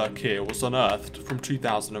video of Sir Keir was unearthed from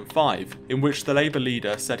 2005 in which the Labour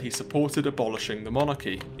leader said he supported abolishing the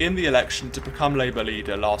monarchy. In the election to become Labour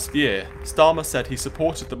leader last year, Starmer said he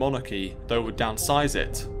supported the monarchy, though would downsize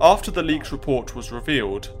it. After the leaked report was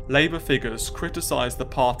revealed, Labour figures criticised the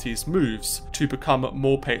party's moves to become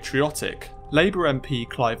more patriotic. Labour MP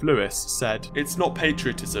Clive Lewis said, "It's not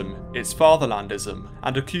patriotism, it's fatherlandism,"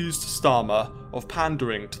 and accused Starmer of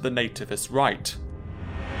pandering to the nativist right.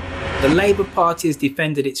 The Labour Party has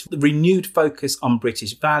defended its renewed focus on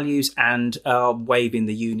British values and waving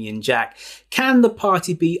the Union Jack. Can the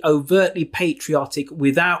party be overtly patriotic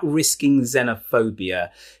without risking xenophobia?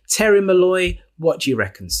 Terry Malloy, what do you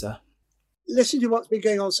reckon, sir? Listen to what's been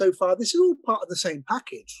going on so far. This is all part of the same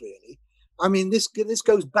package, really. I mean, this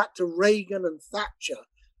goes back to Reagan and Thatcher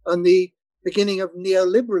and the beginning of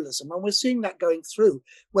neoliberalism. And we're seeing that going through,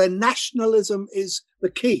 where nationalism is the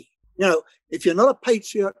key. You know, if you're not a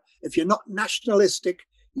patriot, if you're not nationalistic,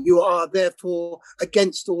 you are therefore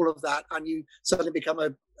against all of that, and you suddenly become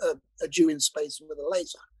a Jew in space with a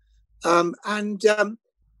laser.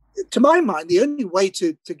 To my mind, the only way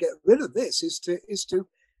to get rid of this is to,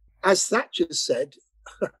 as Thatcher said,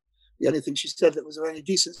 the only thing she said that was of any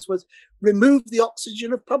decence was remove the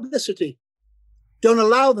oxygen of publicity. Don't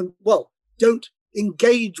allow them. Well, don't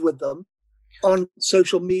engage with them on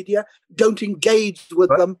social media. Don't engage with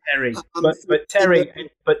them. Terry,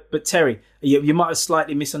 but Terry, you might have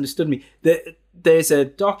slightly misunderstood me. There's a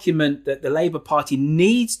document that the Labour Party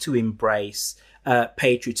needs to embrace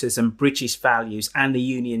patriotism, British values, and the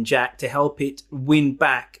Union Jack to help it win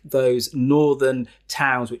back those northern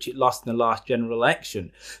towns which it lost in the last general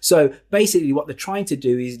election. So basically, what they're trying to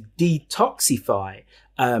do is detoxify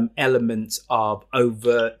elements of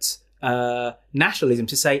overt nationalism,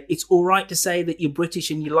 to say it's all right to say that you're British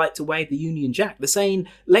and you like to wave the Union Jack. They're saying,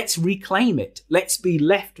 let's reclaim it. Let's be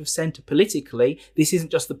left of centre politically. This isn't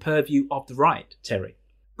just the purview of the right, Terry.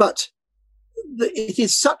 But it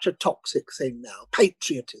is such a toxic thing now,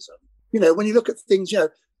 patriotism. You know, when you look at things, you know,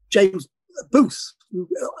 James Booth, who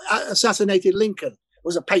assassinated Lincoln,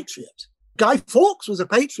 was a patriot. Guy Fawkes was a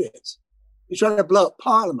patriot. He's trying to blow up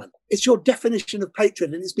Parliament. It's your definition of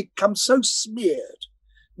patriot, and it's become so smeared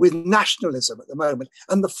with nationalism at the moment,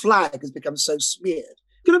 and the flag has become so smeared.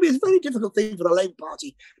 It's going to be a very difficult thing for the Labour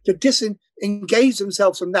Party to disengage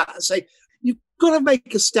themselves from that and say, you've got to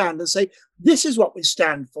make a stand and say, this is what we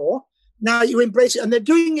stand for. Now you embrace it. And they're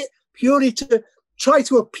doing it purely to try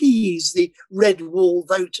to appease the red wall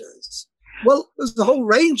voters. Well, there's a whole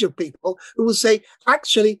range of people who will say,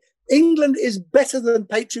 actually, England is better than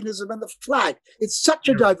patriotism and the flag. It's such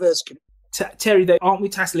a diverse community. Terry, though, aren't we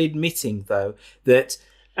tacitly admitting, though, that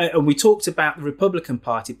and we talked about the Republican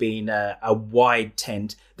Party being a wide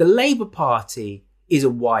tent. The Labour Party is a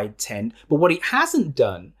wide tent, but what it hasn't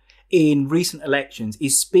done in recent elections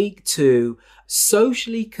is speak to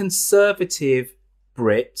socially conservative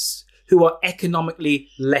Brits who are economically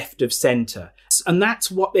left of centre. And that's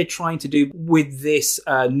what they're trying to do with this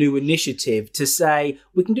new initiative, to say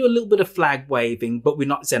we can do a little bit of flag waving, but we're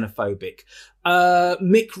not xenophobic.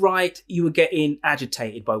 Mick Wright, you were getting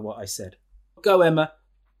agitated by what I said. Go, Emma.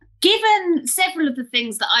 Given several of the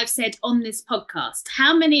things that I've said on this podcast,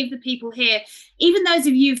 how many of the people here, even those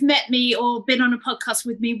of you who've met me or been on a podcast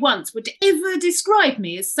with me once, would ever describe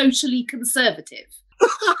me as socially conservative?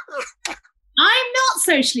 I'm not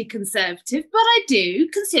socially conservative, but I do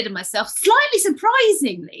consider myself slightly surprised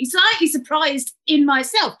in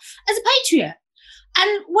myself as a patriot.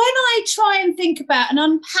 And when I try and think about and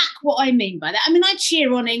unpack what I mean by that, I mean, I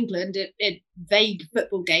cheer on England at vague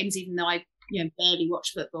football games, even though I barely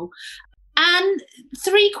watch football. And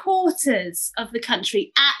 3/4 of the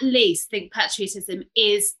country at least think patriotism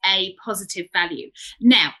is a positive value.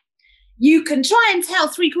 Now, you can try and tell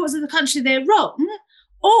 3/4 of the country they're wrong,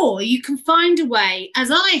 or you can find a way,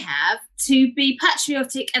 as I have, to be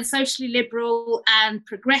patriotic and socially liberal and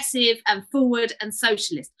progressive and forward and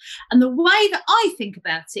socialist. And the way that I think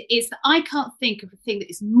about it is that I can't think of a thing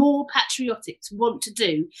that is more patriotic to want to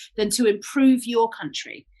do than to improve your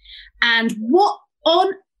country. And what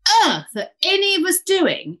on earth are any of us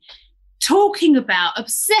doing talking about,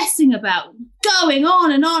 obsessing about, going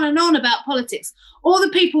on and on and on about politics? All the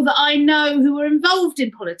people that I know who are involved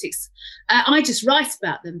in politics, I just write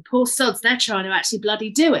about them. Poor sods, they're trying to actually bloody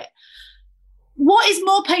do it. What is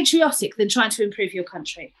more patriotic than trying to improve your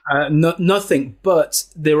country? Nothing, but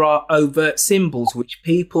there are overt symbols which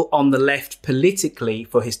people on the left politically,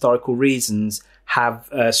 for historical reasons, have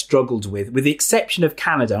struggled with the exception of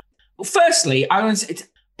Canada. Well, firstly, I want to say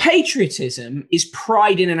patriotism is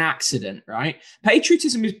pride in an accident, right?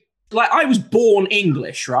 Patriotism is like, I was born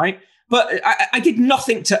English, right? But I did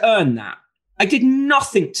nothing to earn that.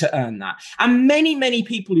 And many, many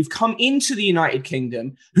people who've come into the United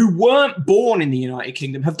Kingdom who weren't born in the United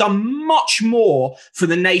Kingdom have done much more for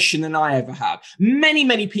the nation than I ever have. Many,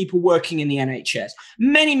 many people working in the NHS,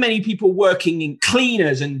 many, many people working in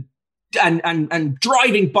cleaners and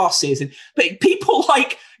driving buses, but people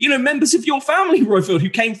like, members of your family, Roifield, who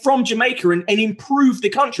came from Jamaica and improved the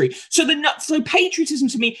country. So patriotism,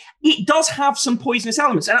 to me, it does have some poisonous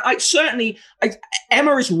elements. And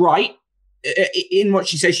Emma is right in what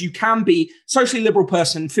she says. You can be socially liberal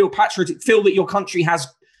person, feel patriotic, feel that your country has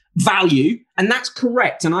value, and that's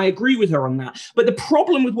correct, and I agree with her on that. But the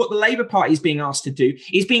problem with what the Labour Party is being asked to do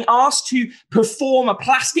is being asked to perform a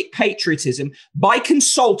plastic patriotism by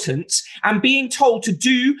consultants and being told to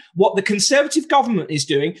do what the Conservative government is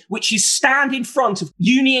doing, which is stand in front of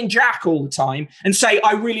Union Jack all the time and say,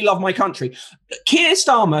 I really love my country. Keir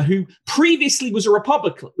Starmer, who previously was a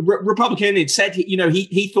Republican, had said,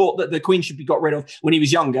 he thought that the Queen should be got rid of when he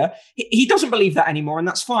was younger. He doesn't believe that anymore, and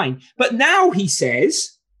that's fine. But now he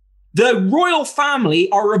says the royal family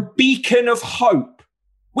are a beacon of hope,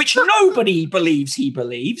 which nobody believes he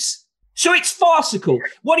believes. So it's farcical.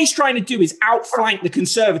 What he's trying to do is outflank the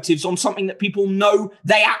Conservatives on something that people know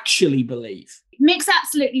they actually believe. Mick's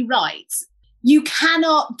absolutely right. You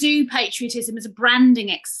cannot do patriotism as a branding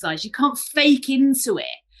exercise. You can't fake into it.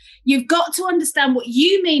 You've got to understand what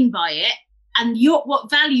you mean by it and what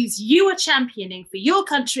values you are championing for your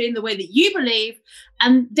country in the way that you believe,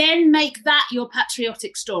 and then make that your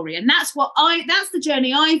patriotic story. And that's the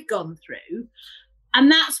journey I've gone through. And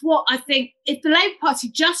that's what I think, if the Labour Party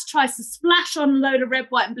just tries to splash on a load of red,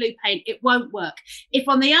 white and blue paint, it won't work. If,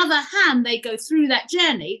 on the other hand, they go through that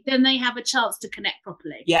journey, then they have a chance to connect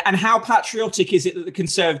properly. Yeah, and how patriotic is it that the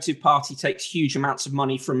Conservative Party takes huge amounts of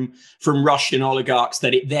money from Russian oligarchs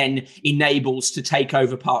that it then enables to take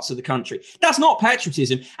over parts of the country? That's not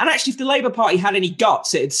patriotism. And actually, if the Labour Party had any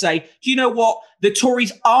guts, it'd say, do you know what? The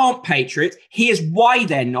Tories aren't patriots. Here's why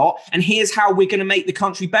they're not. And here's how we're going to make the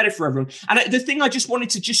country better for everyone. And the thing I just wanted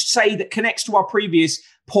to just say that connects to our previous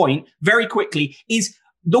point very quickly is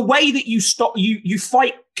the way that you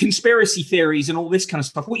fight conspiracy theories and all this kind of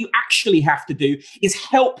stuff. What you actually have to do is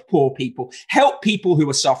help poor people, help people who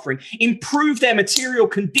are suffering, improve their material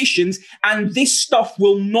conditions, and this stuff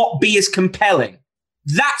will not be as compelling.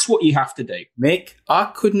 That's what you have to do. Mick, I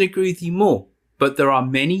couldn't agree with you more. But there are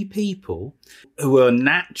many people who are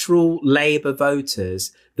natural Labour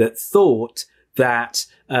voters that thought that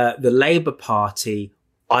the Labour Party,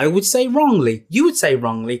 I would say wrongly, you would say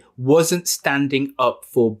wrongly, wasn't standing up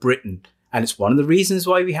for Britain. And it's one of the reasons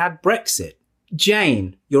why we had Brexit.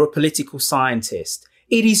 Jane, you're a political scientist.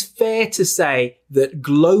 It is fair to say that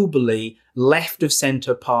globally, left of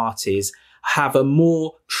centre parties have a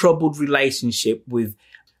more troubled relationship with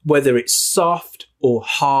whether it's soft or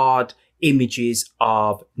hard images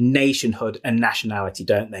of nationhood and nationality,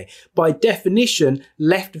 don't they? By definition,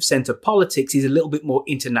 left of centre politics is a little bit more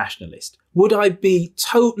internationalist. Would I be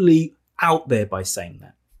totally out there by saying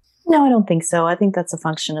that? No, I don't think so. I think that's a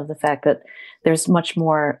function of the fact that there's much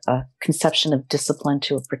more a conception of discipline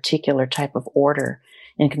to a particular type of order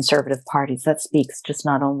in conservative parties. That speaks just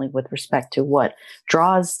not only with respect to what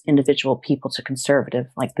draws individual people to conservative,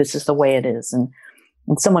 like this is the way it is. And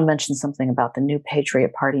someone mentioned something about the new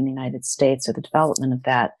Patriot Party in the United States, or the development of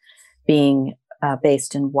that being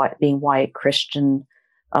based in being white, Christian,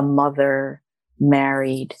 a mother,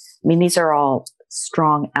 married. I mean, these are all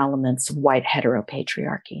strong elements of white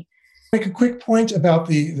heteropatriarchy. Make a quick point about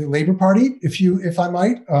the Labor Party, if I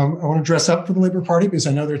might. I want to dress up for the Labor Party because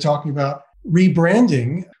I know they're talking about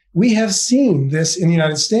rebranding. We have seen this in the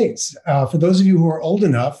United States. For those of you who are old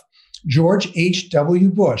enough, George H.W.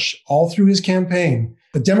 Bush, all through his campaign,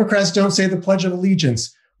 the Democrats don't say the Pledge of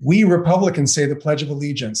Allegiance. We Republicans say the Pledge of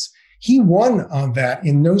Allegiance. He won on that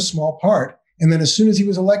in no small part. And then as soon as he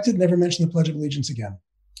was elected, never mentioned the Pledge of Allegiance again.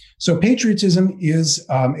 So patriotism is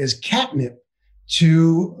catnip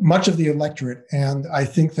to much of the electorate. And I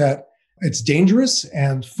think that it's dangerous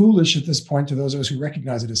and foolish at this point to those of us who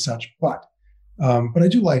recognize it as such. But I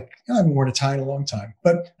do I haven't worn a tie in a long time,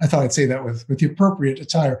 but I thought I'd say that with the appropriate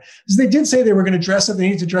attire. Because they did say they were going to dress up. They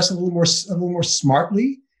need to dress a little more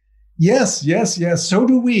smartly. Yes. So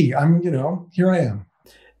do we. Here I am.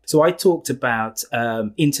 So I talked about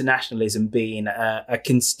internationalism being a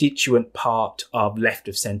constituent part of left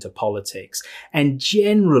of centre politics. And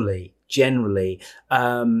generally,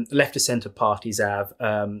 left of centre parties have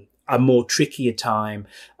a more trickier time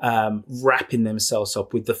wrapping themselves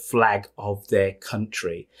up with the flag of their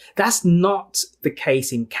country. That's not the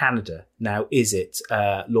case in Canada now, is it,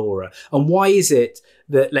 Laura? And why is it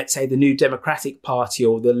that, let's say, the New Democratic Party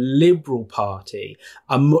or the Liberal Party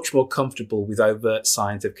are much more comfortable with overt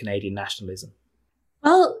signs of Canadian nationalism?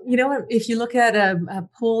 Well, if you look at a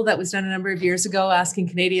poll that was done a number of years ago asking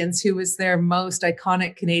Canadians who was their most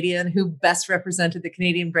iconic Canadian, who best represented the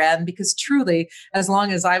Canadian brand, because truly, as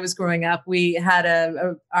long as I was growing up, we had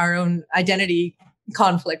our own identity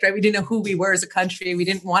conflict, right? We didn't know who we were as a country. We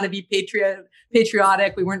didn't want to be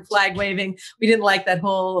patriotic. We weren't flag waving. We didn't like that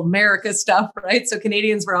whole America stuff, right? So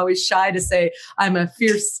Canadians were always shy to say, I'm a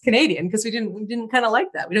fierce Canadian, because we didn't kind of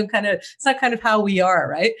like that. It's not kind of how we are,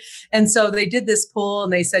 right? And so they did this poll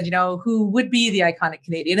and they said, who would be the iconic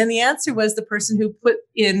Canadian? And the answer was the person who put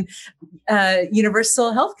in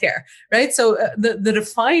universal healthcare, right? So the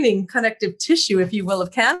defining connective tissue, if you will,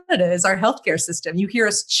 of Canada is our healthcare system. You hear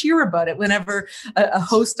us cheer about it whenever a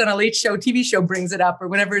host on a late show TV show brings it up, or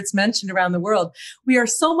whenever it's mentioned around the world. We are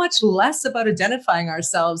so much less about identifying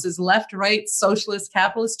ourselves as left, right, socialist,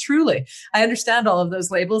 capitalist. Truly, I understand all of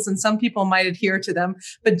those labels, and some people might adhere to them,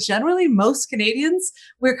 but generally most Canadians,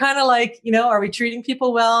 we're kind of like, are we treating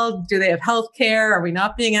people well? Do they have health care? Are we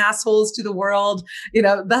not being assholes to the world?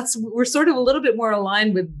 We're sort of a little bit more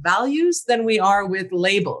aligned with values than we are with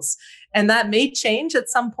labels. And that may change at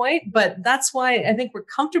some point, but that's why I think we're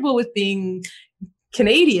comfortable with being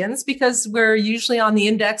Canadians, because we're usually on the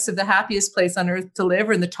index of the happiest place on earth to live,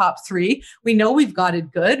 or in the top 3. We know we've got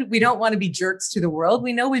it good. We don't want to be jerks to the world.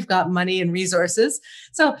 We know we've got money and resources.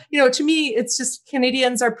 So, to me, it's just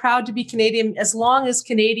Canadians are proud to be Canadian as long as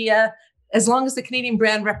the Canadian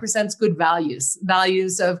brand represents good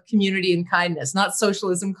values of community and kindness, not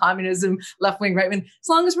socialism, communism, left-wing, right-wing. As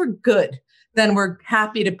long as we're good, then we're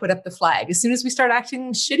happy to put up the flag. As soon as we start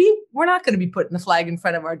acting shitty, we're not going to be putting the flag in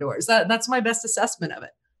front of our doors. That's my best assessment of it.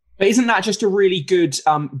 But isn't that just a really good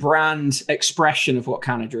brand expression of what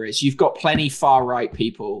Canada is? You've got plenty far-right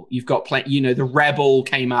people. You've got plenty, the Rebel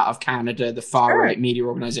came out of Canada, the far-right media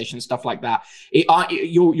organization, stuff like that.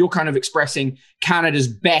 You're kind of expressing Canada's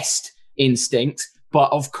best instinct.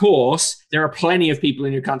 But of course, there are plenty of people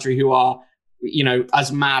in your country who are,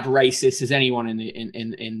 as mad racist as anyone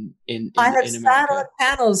in I have sat on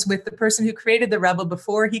panels with the person who created the Rebel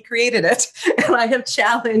before he created it, and I have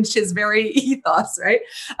challenged his very ethos, right?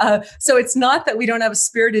 So it's not that we don't have a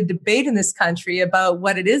spirited debate in this country about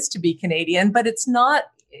what it is to be Canadian, but it's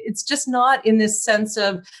just not in this sense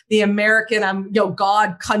of the American,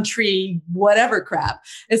 God, country, whatever crap.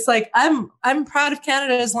 It's like, I'm proud of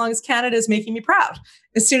Canada as long as Canada is making me proud.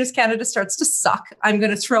 As soon as Canada starts to suck, I'm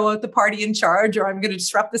going to throw out the party in charge, or I'm going to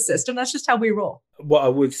disrupt the system. That's just how we roll. What I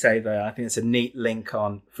would say, though, I think it's a neat link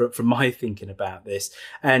on from my thinking about this.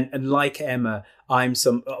 And like Emma, I'm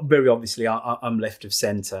very obviously I'm left of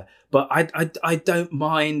centre, but I don't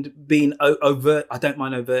mind being overt. I don't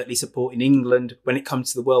mind overtly supporting England when it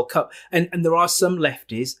comes to the World Cup. And there are some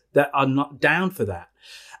lefties that are not down for that.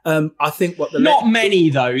 I think not many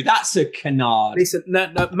though. That's a canard. Listen,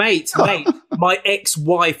 no, mate. My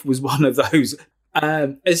ex-wife was one of those.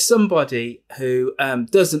 As somebody who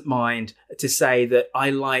doesn't mind to say that I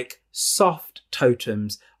like soft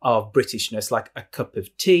totems of Britishness, like a cup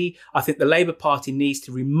of tea, I think the Labour Party needs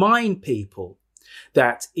to remind people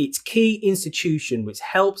that its key institution, which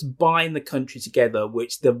helps bind the country together,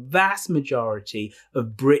 which the vast majority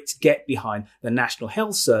of Brits get behind, the National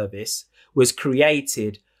Health Service, was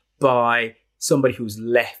created by somebody who's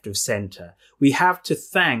left of centre. We have to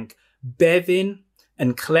thank Bevin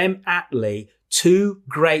and Clem Attlee, two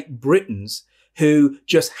Great Britons who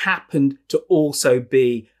just happened to also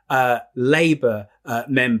be Labour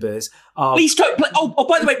members. Please don't.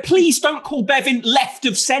 By the way, please don't call Bevin left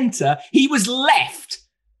of centre. He was left.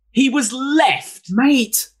 He was left,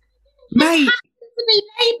 mate. To be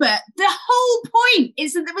Labour. The whole point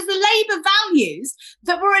is that there was the Labour values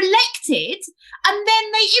that were elected, and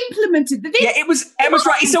then they implemented them. Yeah, it was. Emma's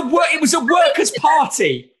right. It was a workers'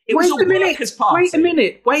 party. It was a workers' party.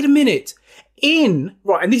 Wait a minute.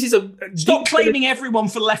 And this is stop claiming everyone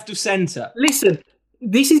for left of centre. Listen,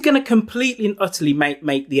 this is going to completely and utterly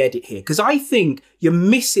make the edit here, because I think you're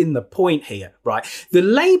missing the point here, right? The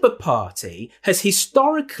Labour Party has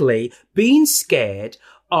historically been scared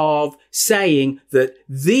of saying that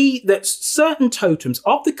that certain totems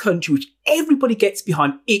of the country, which everybody gets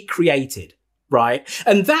behind, it created. Right.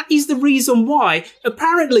 And that is the reason why,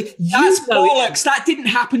 apparently, that's bollocks. That didn't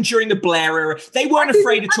happen during the Blair era. They weren't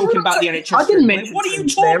afraid of talking about the NHS. I didn't mention. What are you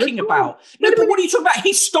talking about? No, but what are you talking about?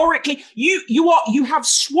 Historically, you have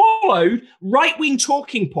swallowed right-wing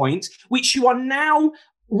talking points, which you are now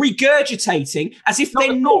regurgitating as if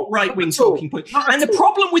they're not right-wing talking points. And the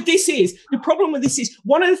problem with this is,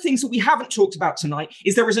 one of the things that we haven't talked about tonight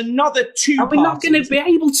is there is another two parties. We're not going to be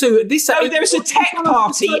able to. There's a tech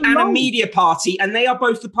party and a media party, and they are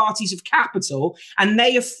both the parties of capital, and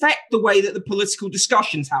they affect the way that the political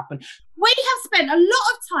discussions happen. We have spent a lot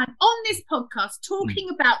of time on this podcast talking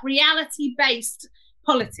about reality-based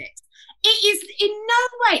politics. It is in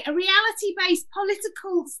no way a reality-based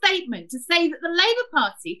political statement to say that the Labour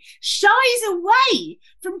Party shies away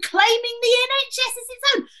from claiming the NHS as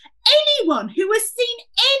its own. Anyone who has seen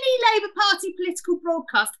any Labour Party political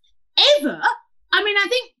broadcast ever, I mean, I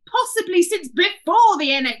think possibly since before the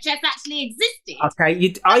NHS actually existed.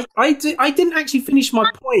 Okay, I didn't actually finish my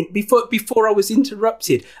point before I was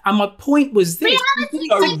interrupted. And my point was this.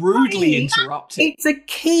 So rudely interrupted. It's a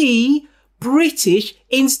key British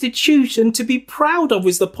institution to be proud of,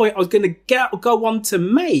 was the point I was going to go on to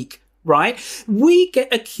make, right? We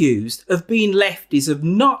get accused of being lefties, of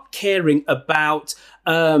not caring about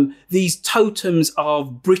these totems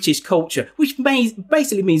of British culture, which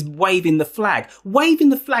basically means waving the flag. Waving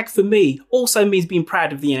the flag for me also means being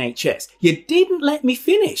proud of the NHS. You didn't let me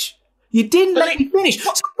finish. You didn't let me finish.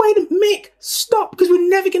 So wait a minute, Mick, stop, because we're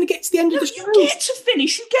never going to get to the end of the show. You get to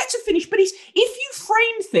finish, but if you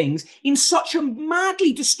frame things in such a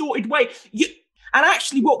madly distorted way, and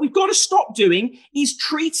actually what we've got to stop doing is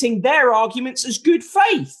treating their arguments as good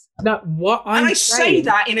faith. No, what I'm saying... And I say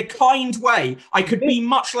that in a kind way. I could be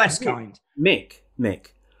much less kind. Mick,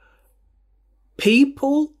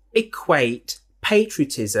 people equate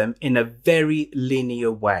patriotism in a very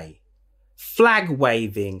linear way. Flag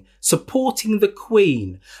waving, supporting the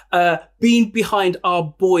Queen, being behind our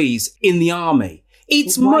boys in the army.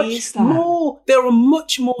 It's much more. There are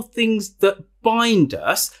much more things that bind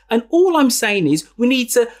us, and all I'm saying is we need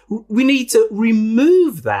to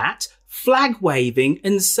remove that flag waving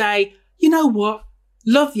and say, you know what?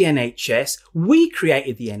 Love the NHS. We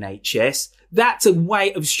created the NHS. That's a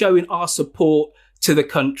way of showing our support to the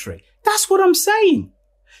country. That's what I'm saying.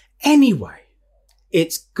 Anyway,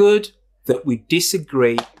 it's good that we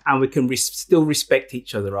disagree and we can still respect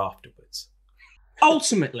each other afterwards.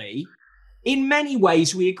 Ultimately, in many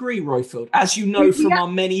ways, we agree, Roifield, as you know from our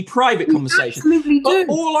many private conversations. Absolutely do.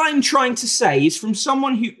 But all I'm trying to say is from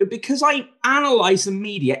someone who, because I analyse the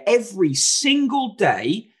media every single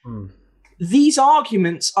day, these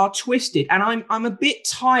arguments are twisted, and I'm a bit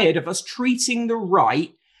tired of us treating the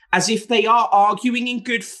right as if they are arguing in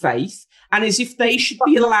good faith, and as if they should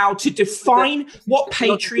be allowed to define what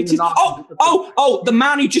patriotism... Oh, the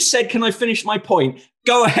man who just said, can I finish my point?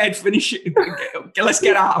 Go ahead, finish it. Let's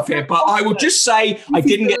get out of here. But I will just say I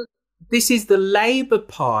didn't get... This is the Labour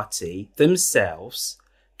Party themselves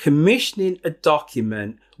commissioning a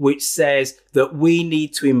document which says that we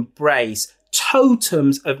need to embrace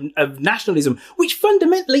totems of nationalism, which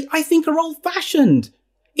fundamentally I think are old-fashioned.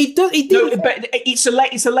 But it's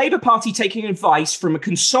a Labour Party taking advice from a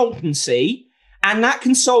consultancy, and that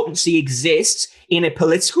consultancy exists in a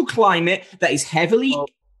political climate that is heavily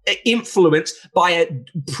influenced by a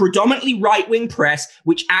predominantly right-wing press,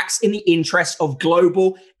 which acts in the interest of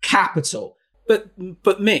global capital. But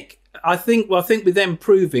Mick, I think with them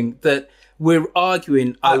proving that we're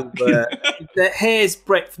arguing over the hair's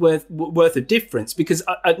breadth worth of difference, because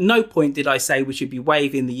at no point did I say we should be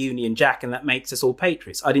waving the Union Jack and that makes us all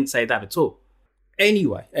patriots. I didn't say that at all.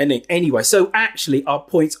 Anyway, so actually our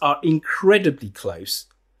points are incredibly close,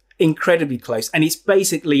 and it's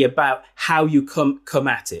basically about how you come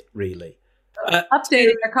at it, really.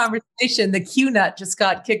 Updating our conversation, the Q-Nut just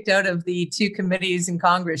got kicked out of the 2 committees in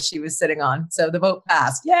Congress she was sitting on. So the vote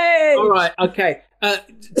passed. Yay! All right, okay.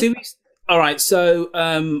 All right, so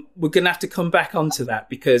we're going to have to come back onto that,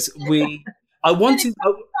 because I wanted...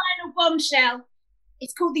 Final bombshell.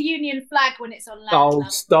 It's called the Union flag when it's on land. Oh,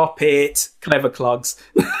 stop it. Clever clogs.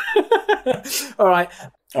 All right.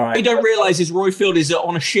 What you don't realise is Royfield is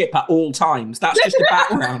on a ship at all times. That's just the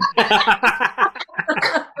background.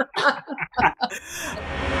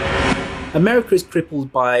 America is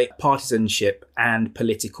crippled by partisanship and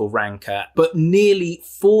political rancor, but nearly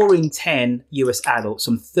 4 in 10 US adults,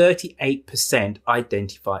 some 38%,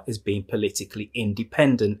 identify as being politically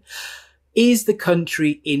independent. Is the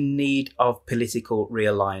country in need of political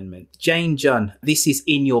realignment? Jane Junn, this is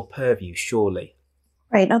in your purview, surely.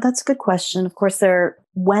 Right. No, that's a good question. Of course,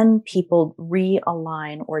 when people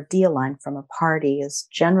realign or de-align from a party is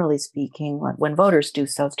generally speaking, when voters do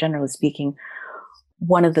so, it's generally speaking,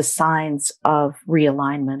 one of the signs of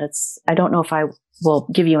realignment. I don't know if I will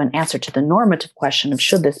give you an answer to the normative question of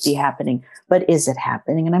should this be happening, but is it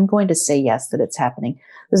happening? And I'm going to say yes, that it's happening.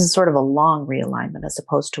 This is sort of a long realignment as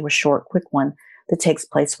opposed to a short, quick one that takes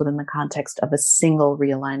place within the context of a single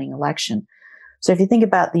realigning election. So if you think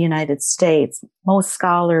about the United States, most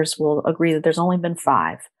scholars will agree that there's only been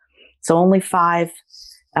 5. So only 5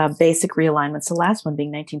 basic realignments, the last one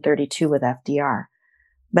being 1932 with FDR.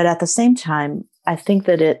 But at the same time, I think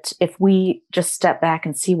that if we just step back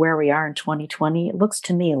and see where we are in 2020, it looks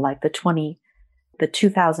to me like the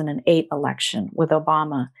 2008 election with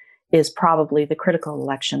Obama is probably the critical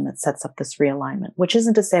election that sets up this realignment, which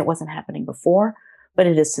isn't to say it wasn't happening before, but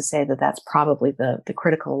it is to say that that's probably the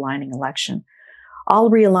critical aligning election. All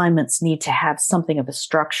realignments need to have something of a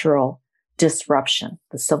structural disruption.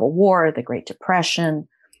 The Civil War, the Great Depression,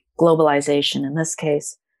 globalization in this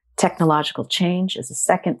case. Technological change is a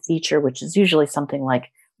second feature, which is usually something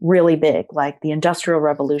like really big, like the Industrial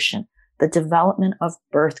Revolution, the development of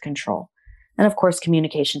birth control, and of course,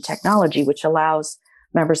 communication technology, which allows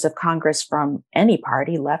members of Congress from any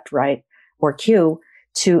party, left, right, or Q,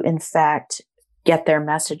 to in fact get their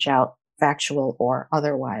message out, factual or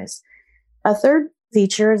otherwise. A third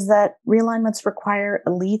feature is that realignments require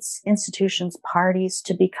elites, institutions, parties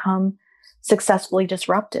to become successfully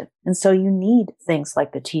disruptive. And so you need things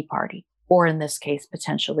like the Tea Party, or in this case,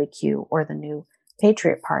 potentially Q, or the new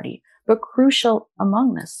Patriot Party. But crucial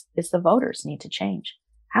among this is the voters need to change.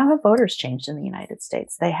 How have voters changed in the United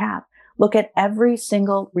States? They have. Look at every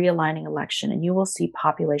single realigning election and you will see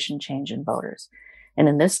population change in voters. And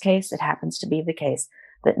in this case, it happens to be the case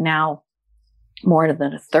that now more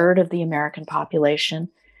than a third of the American population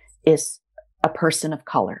is a person of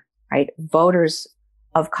color, right? Voters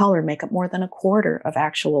of color make up more than a quarter of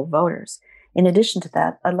actual voters. In addition to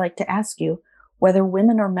that, I'd like to ask you whether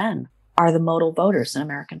women or men are the modal voters in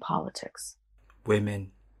American politics.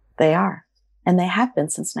 Women. They are. And they have been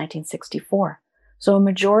since 1964. So a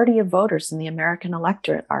majority of voters in the American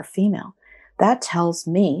electorate are female. That tells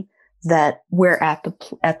me that we're at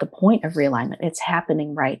the point of realignment. It's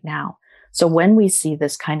happening right now. So when we see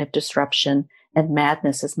this kind of disruption and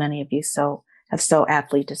madness, as many of you have so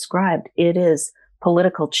aptly described, it is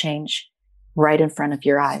political change right in front of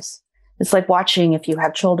your eyes. It's like watching, if you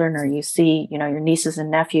have children or you see, your nieces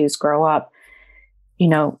and nephews grow up,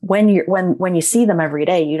 when you see them every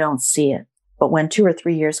day, you don't see it. But when 2 or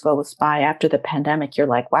 3 years goes by after the pandemic, you're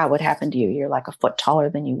like, wow, what happened to you? You're like a foot taller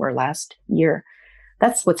than you were last year.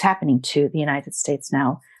 That's what's happening to the United States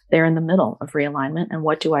now. They're in the middle of realignment. And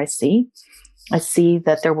what do I see? I see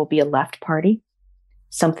that there will be a left party,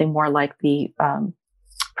 something more like the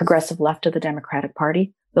progressive left of the Democratic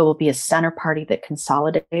Party. There will be a center party that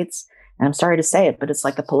consolidates. And I'm sorry to say it, but it's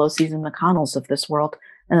like the Pelosi's and McConnells of this world.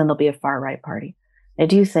 And then there'll be a far right party. I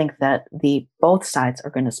do think that both sides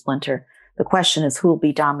are going to splinter. The question is who will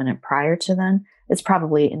be dominant prior to then. It's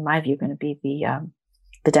probably, in my view, going to be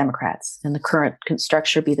the Democrats. And the current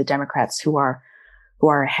structure be the Democrats who are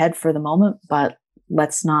ahead for the moment. But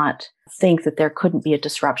let's not think that there couldn't be a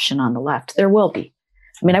disruption on the left. There will be.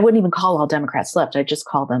 I mean, I wouldn't even call all Democrats left. I just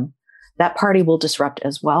call them. That party will disrupt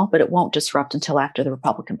as well, but it won't disrupt until after the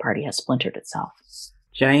Republican Party has splintered itself.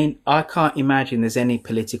 Jane, I can't imagine there's any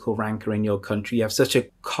political rancor in your country. You have such a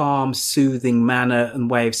calm, soothing manner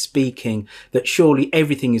and way of speaking that surely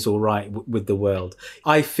everything is all right with the world.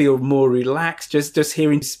 I feel more relaxed just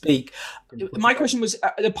hearing you speak. My question was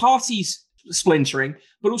the parties splintering,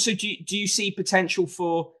 but also do you see potential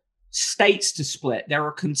for states to split? There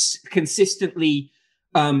are consistently,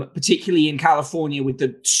 particularly in California, with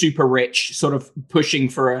the super rich sort of pushing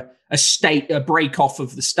for a break off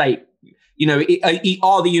of the state. You know,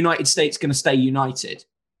 are the United States going to stay united?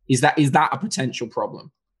 Is that a potential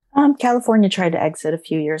problem? California tried to exit a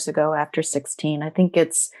few years ago after 16. I think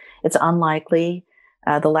it's unlikely.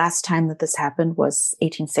 The last time that this happened was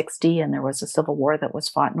 1860, and there was a civil war that was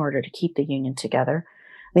fought in order to keep the Union together.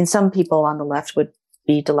 I mean, some people on the left would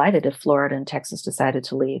be delighted if Florida and Texas decided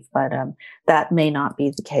to leave, but that may not be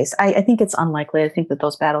the case. I think it's unlikely. I think that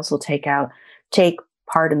those battles will take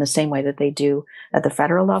part in the same way that they do at the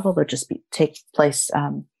federal level. They'll just take place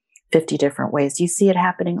 50 different ways. You see it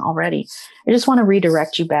happening already. I just want to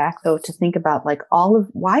redirect you back, though, to think about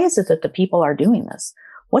why is it that the people are doing this?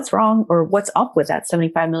 What's wrong or what's up with that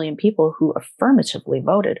 75 million people who affirmatively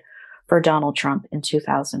voted for Donald Trump in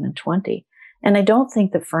 2020? And I don't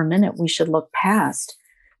think that for a minute we should look past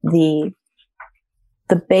the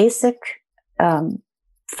basic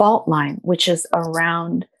fault line, which is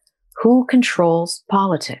around who controls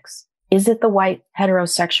politics. Is it the white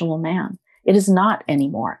heterosexual man? It is not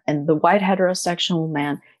anymore. And the white heterosexual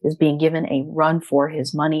man is being given a run for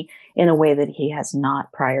his money in a way that he has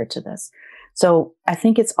not prior to this. So I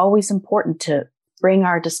think it's always important to bring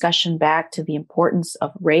our discussion back to the importance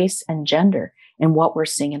of race and gender in what we're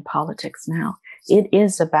seeing in politics now. It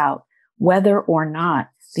is about whether or not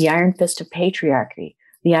the iron fist of patriarchy,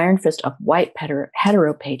 the iron fist of white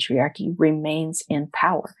heteropatriarchy remains in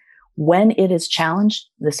power. When it is challenged,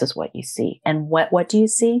 this is what you see. And what do you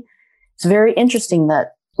see? It's very interesting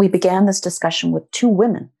that we began this discussion with two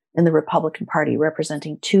women in the Republican Party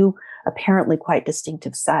representing two apparently quite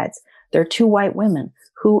distinctive sides. There are two white women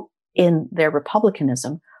who, in their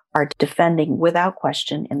republicanism, are defending without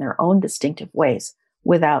question in their own distinctive ways.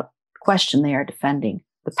 Without question, they are defending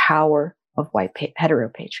the power of white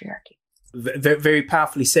heteropatriarchy. Very, very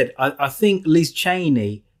powerfully said. I think Liz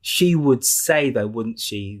Cheney, she would say, though, wouldn't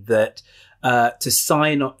she, that to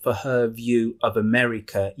sign up for her view of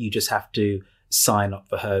America, you just have to sign up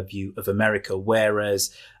for her view of America.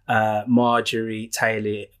 Whereas Marjorie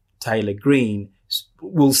Taylor Greene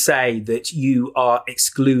will say that you are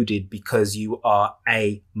excluded because you are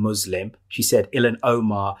a Muslim. She said Ilhan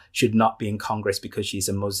Omar should not be in Congress because she's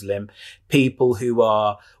a Muslim. People who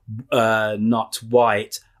are not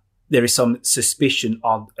white, there is some suspicion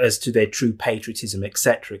as to their true patriotism,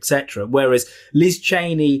 etc., etc. Whereas Liz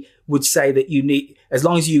Cheney would say that you need, as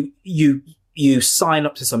long as you sign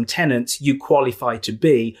up to some tenets, you qualify to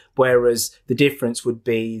be, whereas the difference would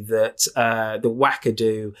be that the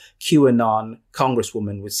wackadoo QAnon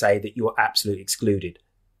congresswoman would say that you are absolutely excluded,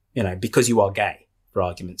 because you are gay, for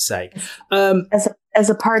argument's sake. As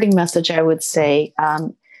a parting message, I would say,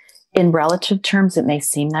 in relative terms, it may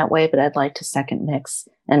seem that way, but I'd like to second Nick's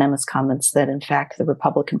and Emma's comments that, in fact, the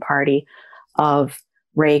Republican Party of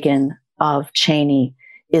Reagan, of Cheney,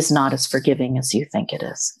 is not as forgiving as you think it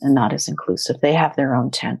is and not as inclusive. They have their own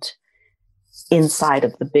tent inside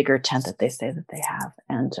of the bigger tent that they say that they have.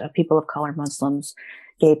 And people of color, Muslims,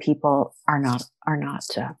 gay people are not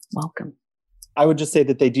welcome. I would just say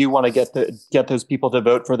that they do want to get those people to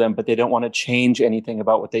vote for them, but they don't want to change anything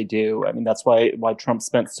about what they do. I mean, that's why Trump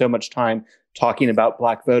spent so much time talking about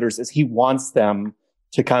Black voters, is he wants them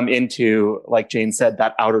to come into, like Jane said,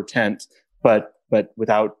 that outer tent, but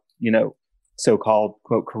without, so-called,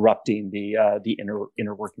 quote, corrupting the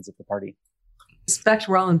inner workings of the party. I suspect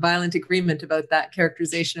we're all in violent agreement about that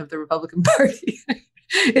characterization of the Republican Party.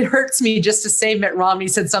 It hurts me just to say Mitt Romney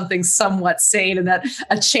said something somewhat sane and that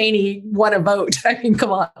a Cheney won a vote. I mean,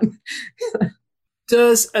 come on.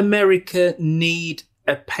 Does America need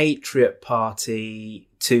a patriot party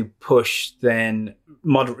to push then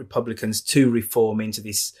moderate Republicans to reform into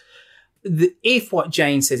this? If what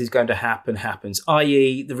Jane says is going to happen happens,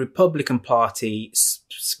 i.e. the Republican Party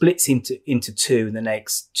splits into two in the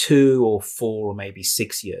next 2 or 4 or maybe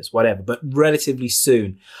 6 years, whatever, but relatively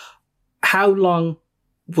soon, how long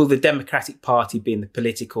will the Democratic Party be in the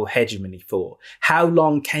political hegemony for? How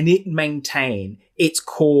long can it maintain its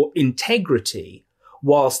core integrity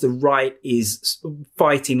whilst the right is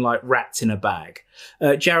fighting like rats in a bag?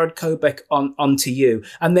 Jared Kobeck, on to you.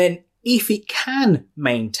 And then if it can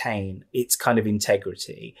maintain its kind of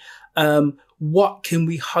integrity, what can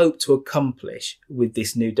we hope to accomplish with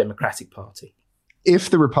this new Democratic Party? If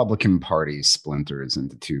the Republican Party splinters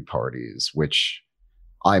into two parties, which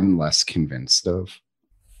I'm less convinced of,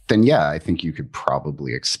 then yeah, I think you could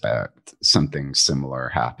probably expect something similar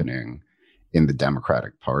happening in the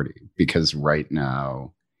Democratic Party. Because right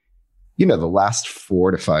now, the last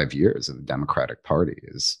 4 to 5 years of the Democratic Party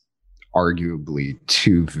is arguably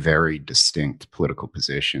two very distinct political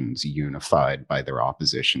positions unified by their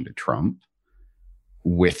opposition to Trump.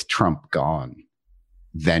 With Trump gone,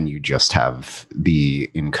 then you just have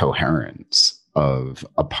the incoherence of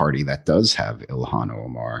a party that does have Ilhan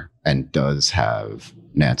Omar and does have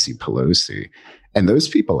Nancy Pelosi. And those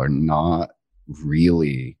people are not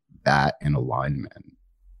really that in alignment.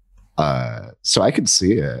 So I could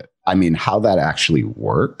see it. I mean, how that actually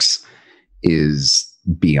works is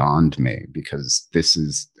beyond me, because this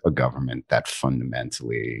is a government that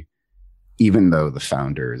fundamentally, even though the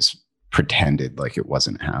founders pretended like it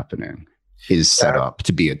wasn't happening, is set up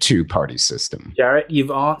to be a two-party system. Jarrett, you've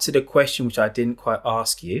answered a question which I didn't quite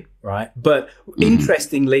ask you, right? But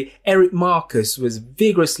interestingly, Eric Marcus was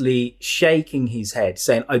vigorously shaking his head,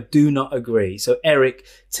 saying, I do not agree. So, Eric,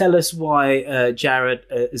 tell us why Jarrett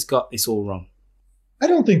has got this all wrong. I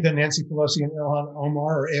don't think that Nancy Pelosi and Ilhan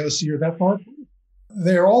Omar or AOC are that far.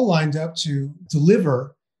 They're all lined up to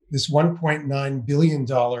deliver this $1.9 billion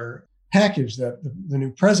package that the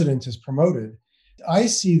new president has promoted. I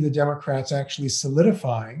see the Democrats actually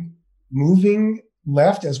solidifying, moving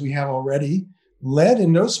left as we have already, led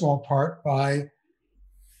in no small part by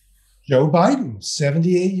Joe Biden,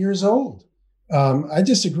 78 years old. I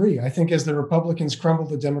disagree. I think as the Republicans crumble,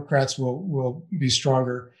 the Democrats will be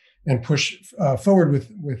stronger and push forward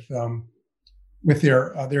with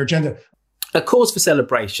their agenda. A cause for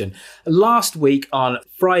celebration. Last week on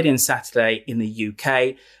Friday and Saturday in the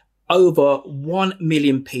UK, over 1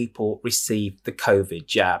 million people received the COVID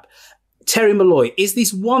jab. Terry Malloy, is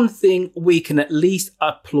this one thing we can at least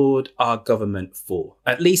applaud our government for?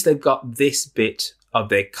 At least they've got this bit of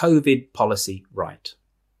their COVID policy right.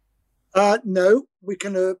 No, we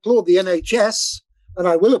can applaud the NHS, and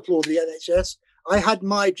I will applaud the NHS. I had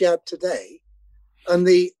my jab today, and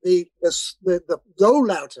the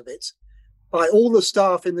rollout of it by all the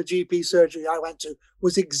staff in the GP surgery I went to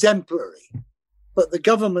was exemplary. But the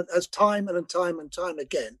government has time and time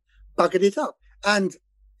again buggered it up. And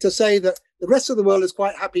to say that the rest of the world is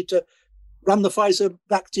quite happy to run the Pfizer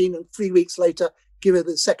vaccine and 3 weeks later give it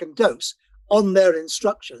the second dose on their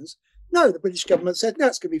instructions. No, the British government said, no,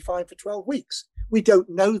 it's going to be fine for 12 weeks. We don't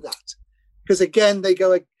know that. Because again, they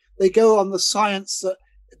go on the science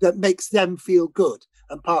that makes them feel good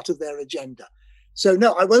and part of their agenda. So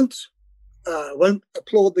no, I won't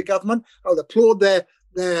applaud the government. I'll applaud their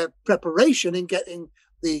preparation in getting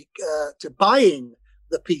to buying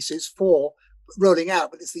the pieces for rolling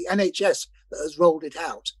out, but it's the NHS that has rolled it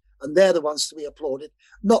out, and they're the ones to be applauded,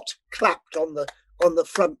 not clapped on the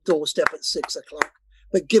front doorstep at 6 o'clock,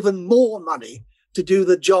 but given more money to do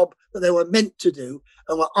the job that they were meant to do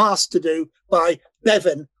and were asked to do by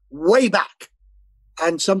Bevan way back,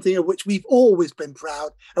 and something of which we've always been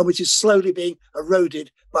proud and which is slowly being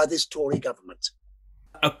eroded by this Tory government.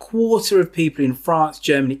 A quarter of people in France,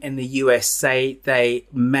 Germany and the US say they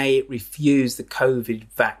may refuse the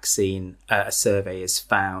COVID vaccine, a survey has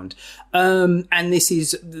found. And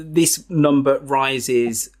this number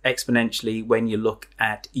rises exponentially when you look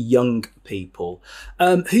at young people.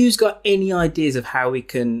 Who's got any ideas of how we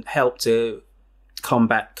can help to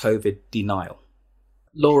combat COVID denial?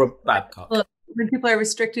 Laura Babcock. Well, when people are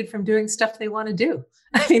restricted from doing stuff they want to do.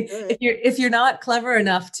 I mean, if you're not clever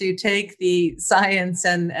enough to take the science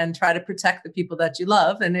and try to protect the people that you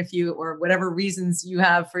love, and if you, or whatever reasons you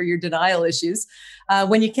have for your denial issues,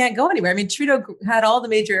 when you can't go anywhere. I mean, Trudeau had all the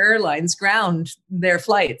major airlines ground their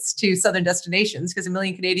flights to southern destinations because 1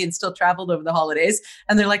 million Canadians still traveled over the holidays.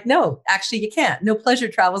 And they're like, no, actually you can't. No pleasure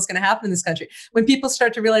travel is going to happen in this country. When people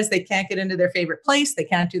start to realize they can't get into their favorite place, they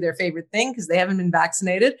can't do their favorite thing because they haven't been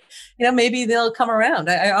vaccinated, maybe they'll come around.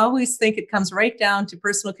 I always think it comes right down to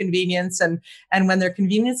personal convenience. And when their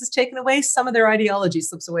convenience is taken away, some of their ideology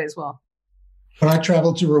slips away as well. When I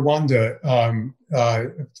traveled to Rwanda a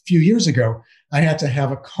few years ago, I had to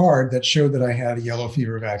have a card that showed that I had a yellow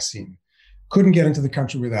fever vaccine. Couldn't get into the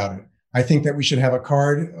country without it. I think that we should have a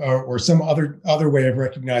card or some other way of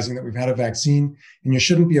recognizing that we've had a vaccine, and you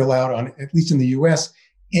shouldn't be allowed on, at least in the US,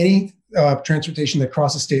 any transportation that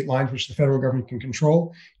crosses state lines, which the federal government can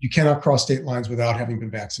control. You cannot cross state lines without having been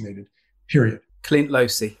vaccinated, period. Clint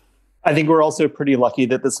Losey. I think we're also pretty lucky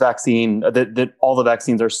that this vaccine, that all the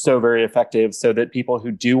vaccines are so very effective, so that people who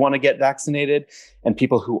do want to get vaccinated and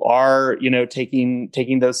people who are,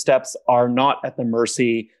 taking those steps are not at the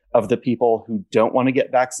mercy of the people who don't want to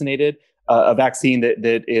get vaccinated. A vaccine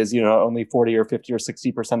that is, only 40 or 50 or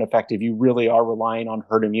 60% effective, you really are relying on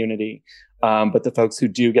herd immunity. But the folks who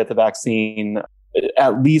do get the vaccine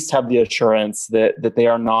at least have the assurance that they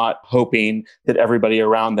are not hoping that everybody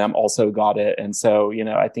around them also got it. And so,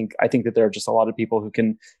 I think that there are just a lot of people who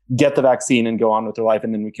can get the vaccine and go on with their life.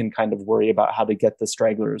 And then we can kind of worry about how to get the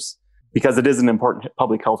stragglers, because it is an important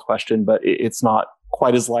public health question, but it's not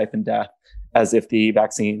quite as life and death as if the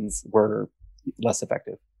vaccines were less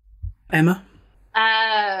effective. Emma?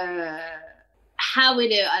 How we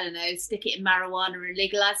do it, I don't know, stick it in marijuana and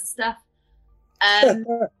legalize the stuff.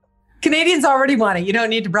 Canadians already want it. You don't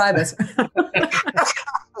need to bribe us.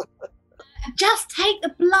 Just take the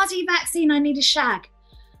bloody vaccine. I need a shag.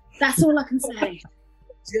 That's all I can say.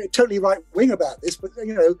 Yeah, totally right wing about this, but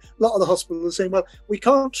a lot of the hospitals are saying, well, we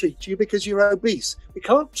can't treat you because you're obese. We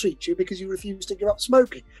can't treat you because you refuse to give up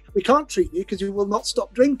smoking. We can't treat you because you will not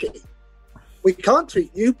stop drinking. We can't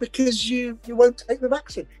treat you because you won't take the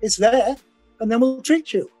vaccine. It's there, and then we'll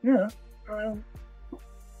treat you.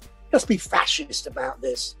 Just be fascist about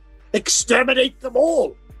this. Exterminate them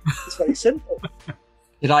all. It's very simple.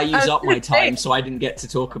 Did I use up my time so I didn't get to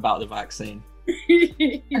talk about the vaccine?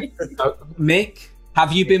 Mick?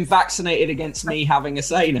 Have you been vaccinated against me having a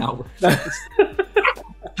say now?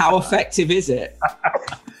 How effective is it?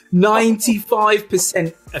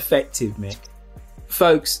 95% effective, Mick.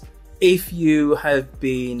 Folks, if you have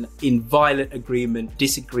been in violent agreement,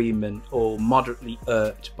 disagreement, or moderately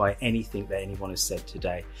irked by anything that anyone has said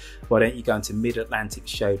today, why don't you go into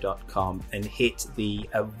midatlanticshow.com and hit the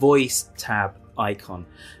voice tab icon.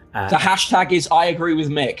 The hashtag is I agree with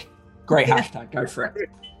Mick. Great hashtag. Go for it.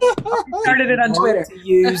 Started it on Twitter. To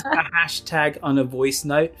use the hashtag on a voice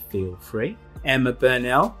note, feel free. Emma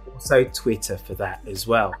Burnell, also Twitter for that as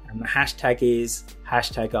well. And the hashtag is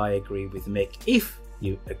hashtag I agree with Mick. If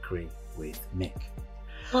you agree with Mick.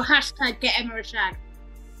 Or hashtag get Emma a shag.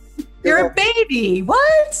 You're a baby.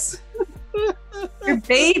 What? You're a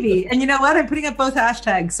baby. And you know what? I'm putting up both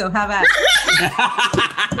hashtags, so have at it.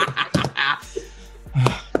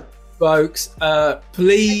 Folks,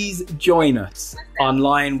 please join us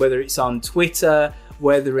online, whether it's on Twitter,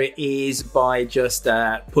 whether it is by just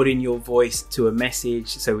putting your voice to a message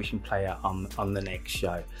so we can play it on the next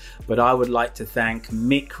show. But I would like to thank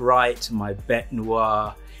Mick Wright, my bête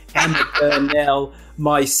noire, Emma Burnell,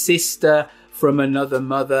 my sister from another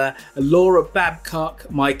mother, Laura Babcock,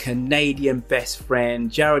 my Canadian best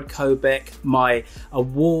friend, Jared Kobeck, my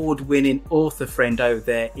award-winning author friend over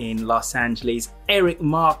there in Los Angeles, Eric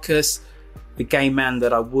Marcus, the gay man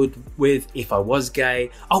that I would with if I was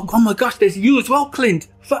gay. Oh my gosh, there's you as well, Clint.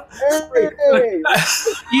 You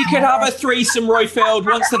could have a threesome, Royfield,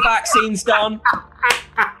 once the vaccine's done.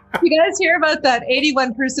 You guys hear about that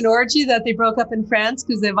 81-person orgy that they broke up in France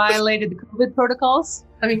because they violated the COVID protocols?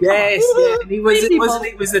 I mean, yes, yeah. And it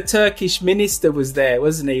was the Turkish minister was there,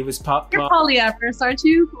 wasn't he? He was part. You're polyamorous, aren't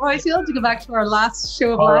you, Royfield? To go back to our last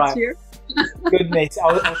show of last year. Goodness,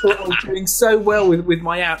 I thought I was doing so well with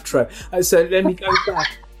my outro. So let me go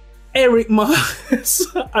back. Eric Marcus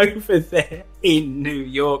over there in New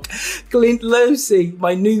York, Clint Losey,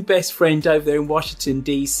 my new best friend over there in Washington,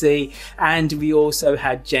 DC, and we also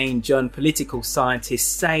had Jane John, political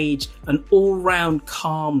scientist, sage, an all-round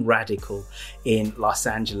calm radical in Los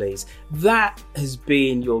Angeles. That has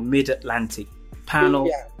been your Mid-Atlantic panel.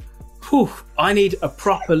 Yeah. Whew, I need a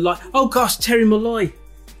proper light. Oh gosh, Terry Malloy.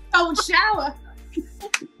 Cold shower.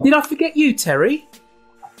 Did I forget you, Terry?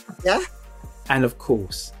 Yeah. And of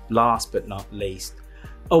course, last but not least,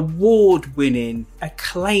 award-winning,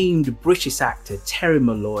 acclaimed British actor Terry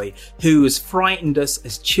Malloy, who has frightened us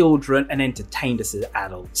as children and entertained us as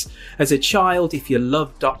adults. As a child, if you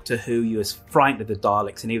loved Doctor Who, you was frightened of the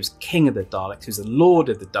Daleks, and he was king of the Daleks, he was the lord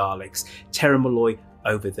of the Daleks. Terry Malloy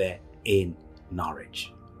over there in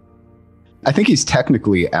Norwich. I think he's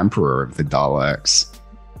technically emperor of the Daleks.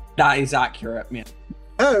 That is accurate, man.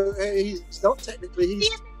 No, he's not technically. He's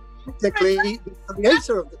technically the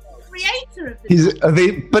creator of the Daleks. Creator of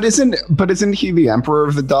the Daleks. But isn't he the emperor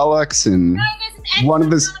of the Daleks? And one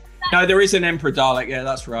of his. No, there is an emperor Dalek. Yeah,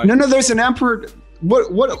 that's right. No, there's an emperor.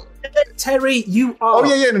 What? Terry, you are.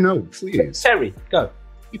 Oh yeah, no, please. Terry, go.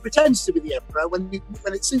 He pretends to be the emperor when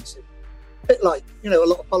it suits him. A bit like a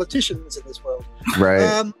lot of politicians in this world.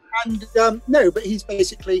 Right. No, but he's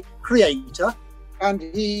basically creator, and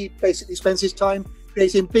he basically spends his time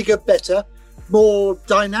creating bigger, better, more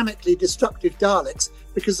dynamically destructive Daleks,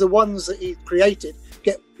 because the ones that he created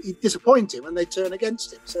disappoint him and they turn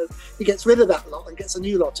against him. So he gets rid of that lot and gets a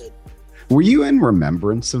new lot in. Were you in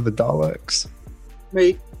Remembrance of the Daleks?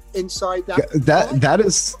 Me inside that. That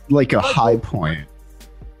is like a high point.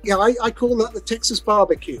 Yeah, I call that the Texas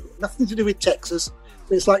barbecue. Nothing to do with Texas.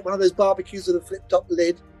 But it's like one of those barbecues with a flipped up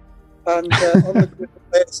lid, and on the grill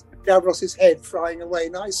there's Davros's head flying away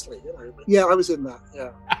nicely. Yeah, I was in that.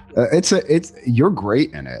 Yeah. You're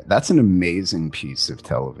great in it. That's an amazing piece of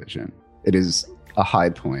television. It is a high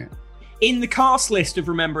point. In the cast list of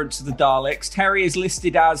Remembrance of the Daleks, Terry is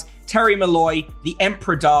listed as Terry Malloy, the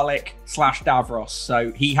Emperor Dalek / Davros.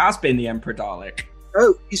 So he has been the Emperor Dalek.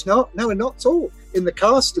 Oh, he's not. No, not at all. In the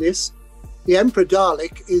cast list, the Emperor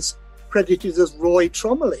Dalek is credited as Roy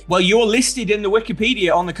Trommeley. Well, you're listed in the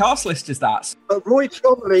Wikipedia on the cast list as that. But Roy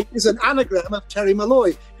Trommeley is an anagram of Terry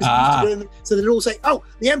Malloy. So they'd all say, oh,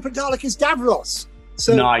 the Emperor Dalek is Davros.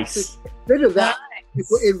 So nice. To get rid of that, we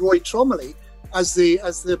put in Roy Trommeley as the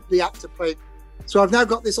actor played. So I've now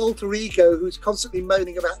got this alter ego who's constantly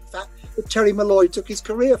moaning about the fact that Terry Malloy took his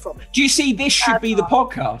career from him. Do you see, this should be the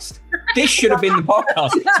podcast. This should have been the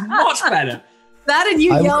podcast. It's much better. That and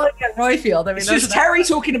you yelling at Royfield. I mean, it's just Terry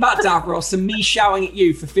talking about Davros and me shouting at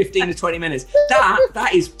you for 15 to 20 minutes. That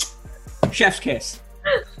is chef's kiss.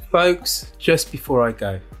 Folks, just before I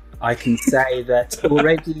go, I can say that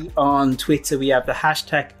already on Twitter we have the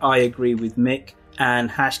hashtag I agree with Mick and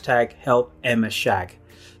hashtag help Emma Shag.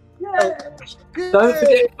 Don't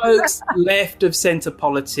forget, folks, left of centre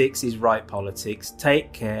politics is right politics.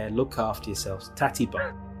 Take care, look after yourselves. Tatty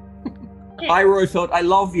bye. Bye, Royfield. I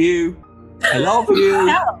love you. I love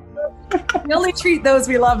you. We only treat those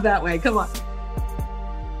we love that way. Come on.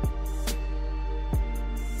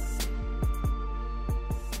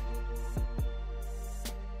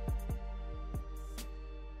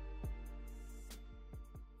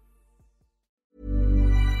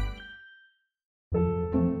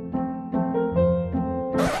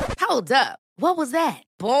 Hold up. What was that?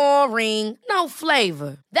 Boring. No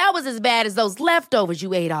flavor. That was as bad as those leftovers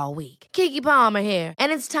you ate all week. Keke Palmer here,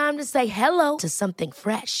 and it's time to say hello to something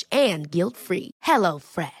fresh and guilt-free. Hello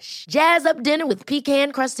Fresh. Jazz up dinner with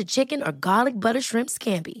pecan-crusted chicken or garlic butter shrimp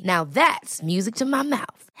scampi. Now that's music to my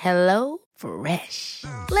mouth. Hello Fresh.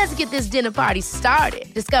 Let's get this dinner party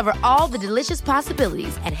started. Discover all the delicious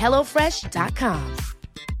possibilities at HelloFresh.com.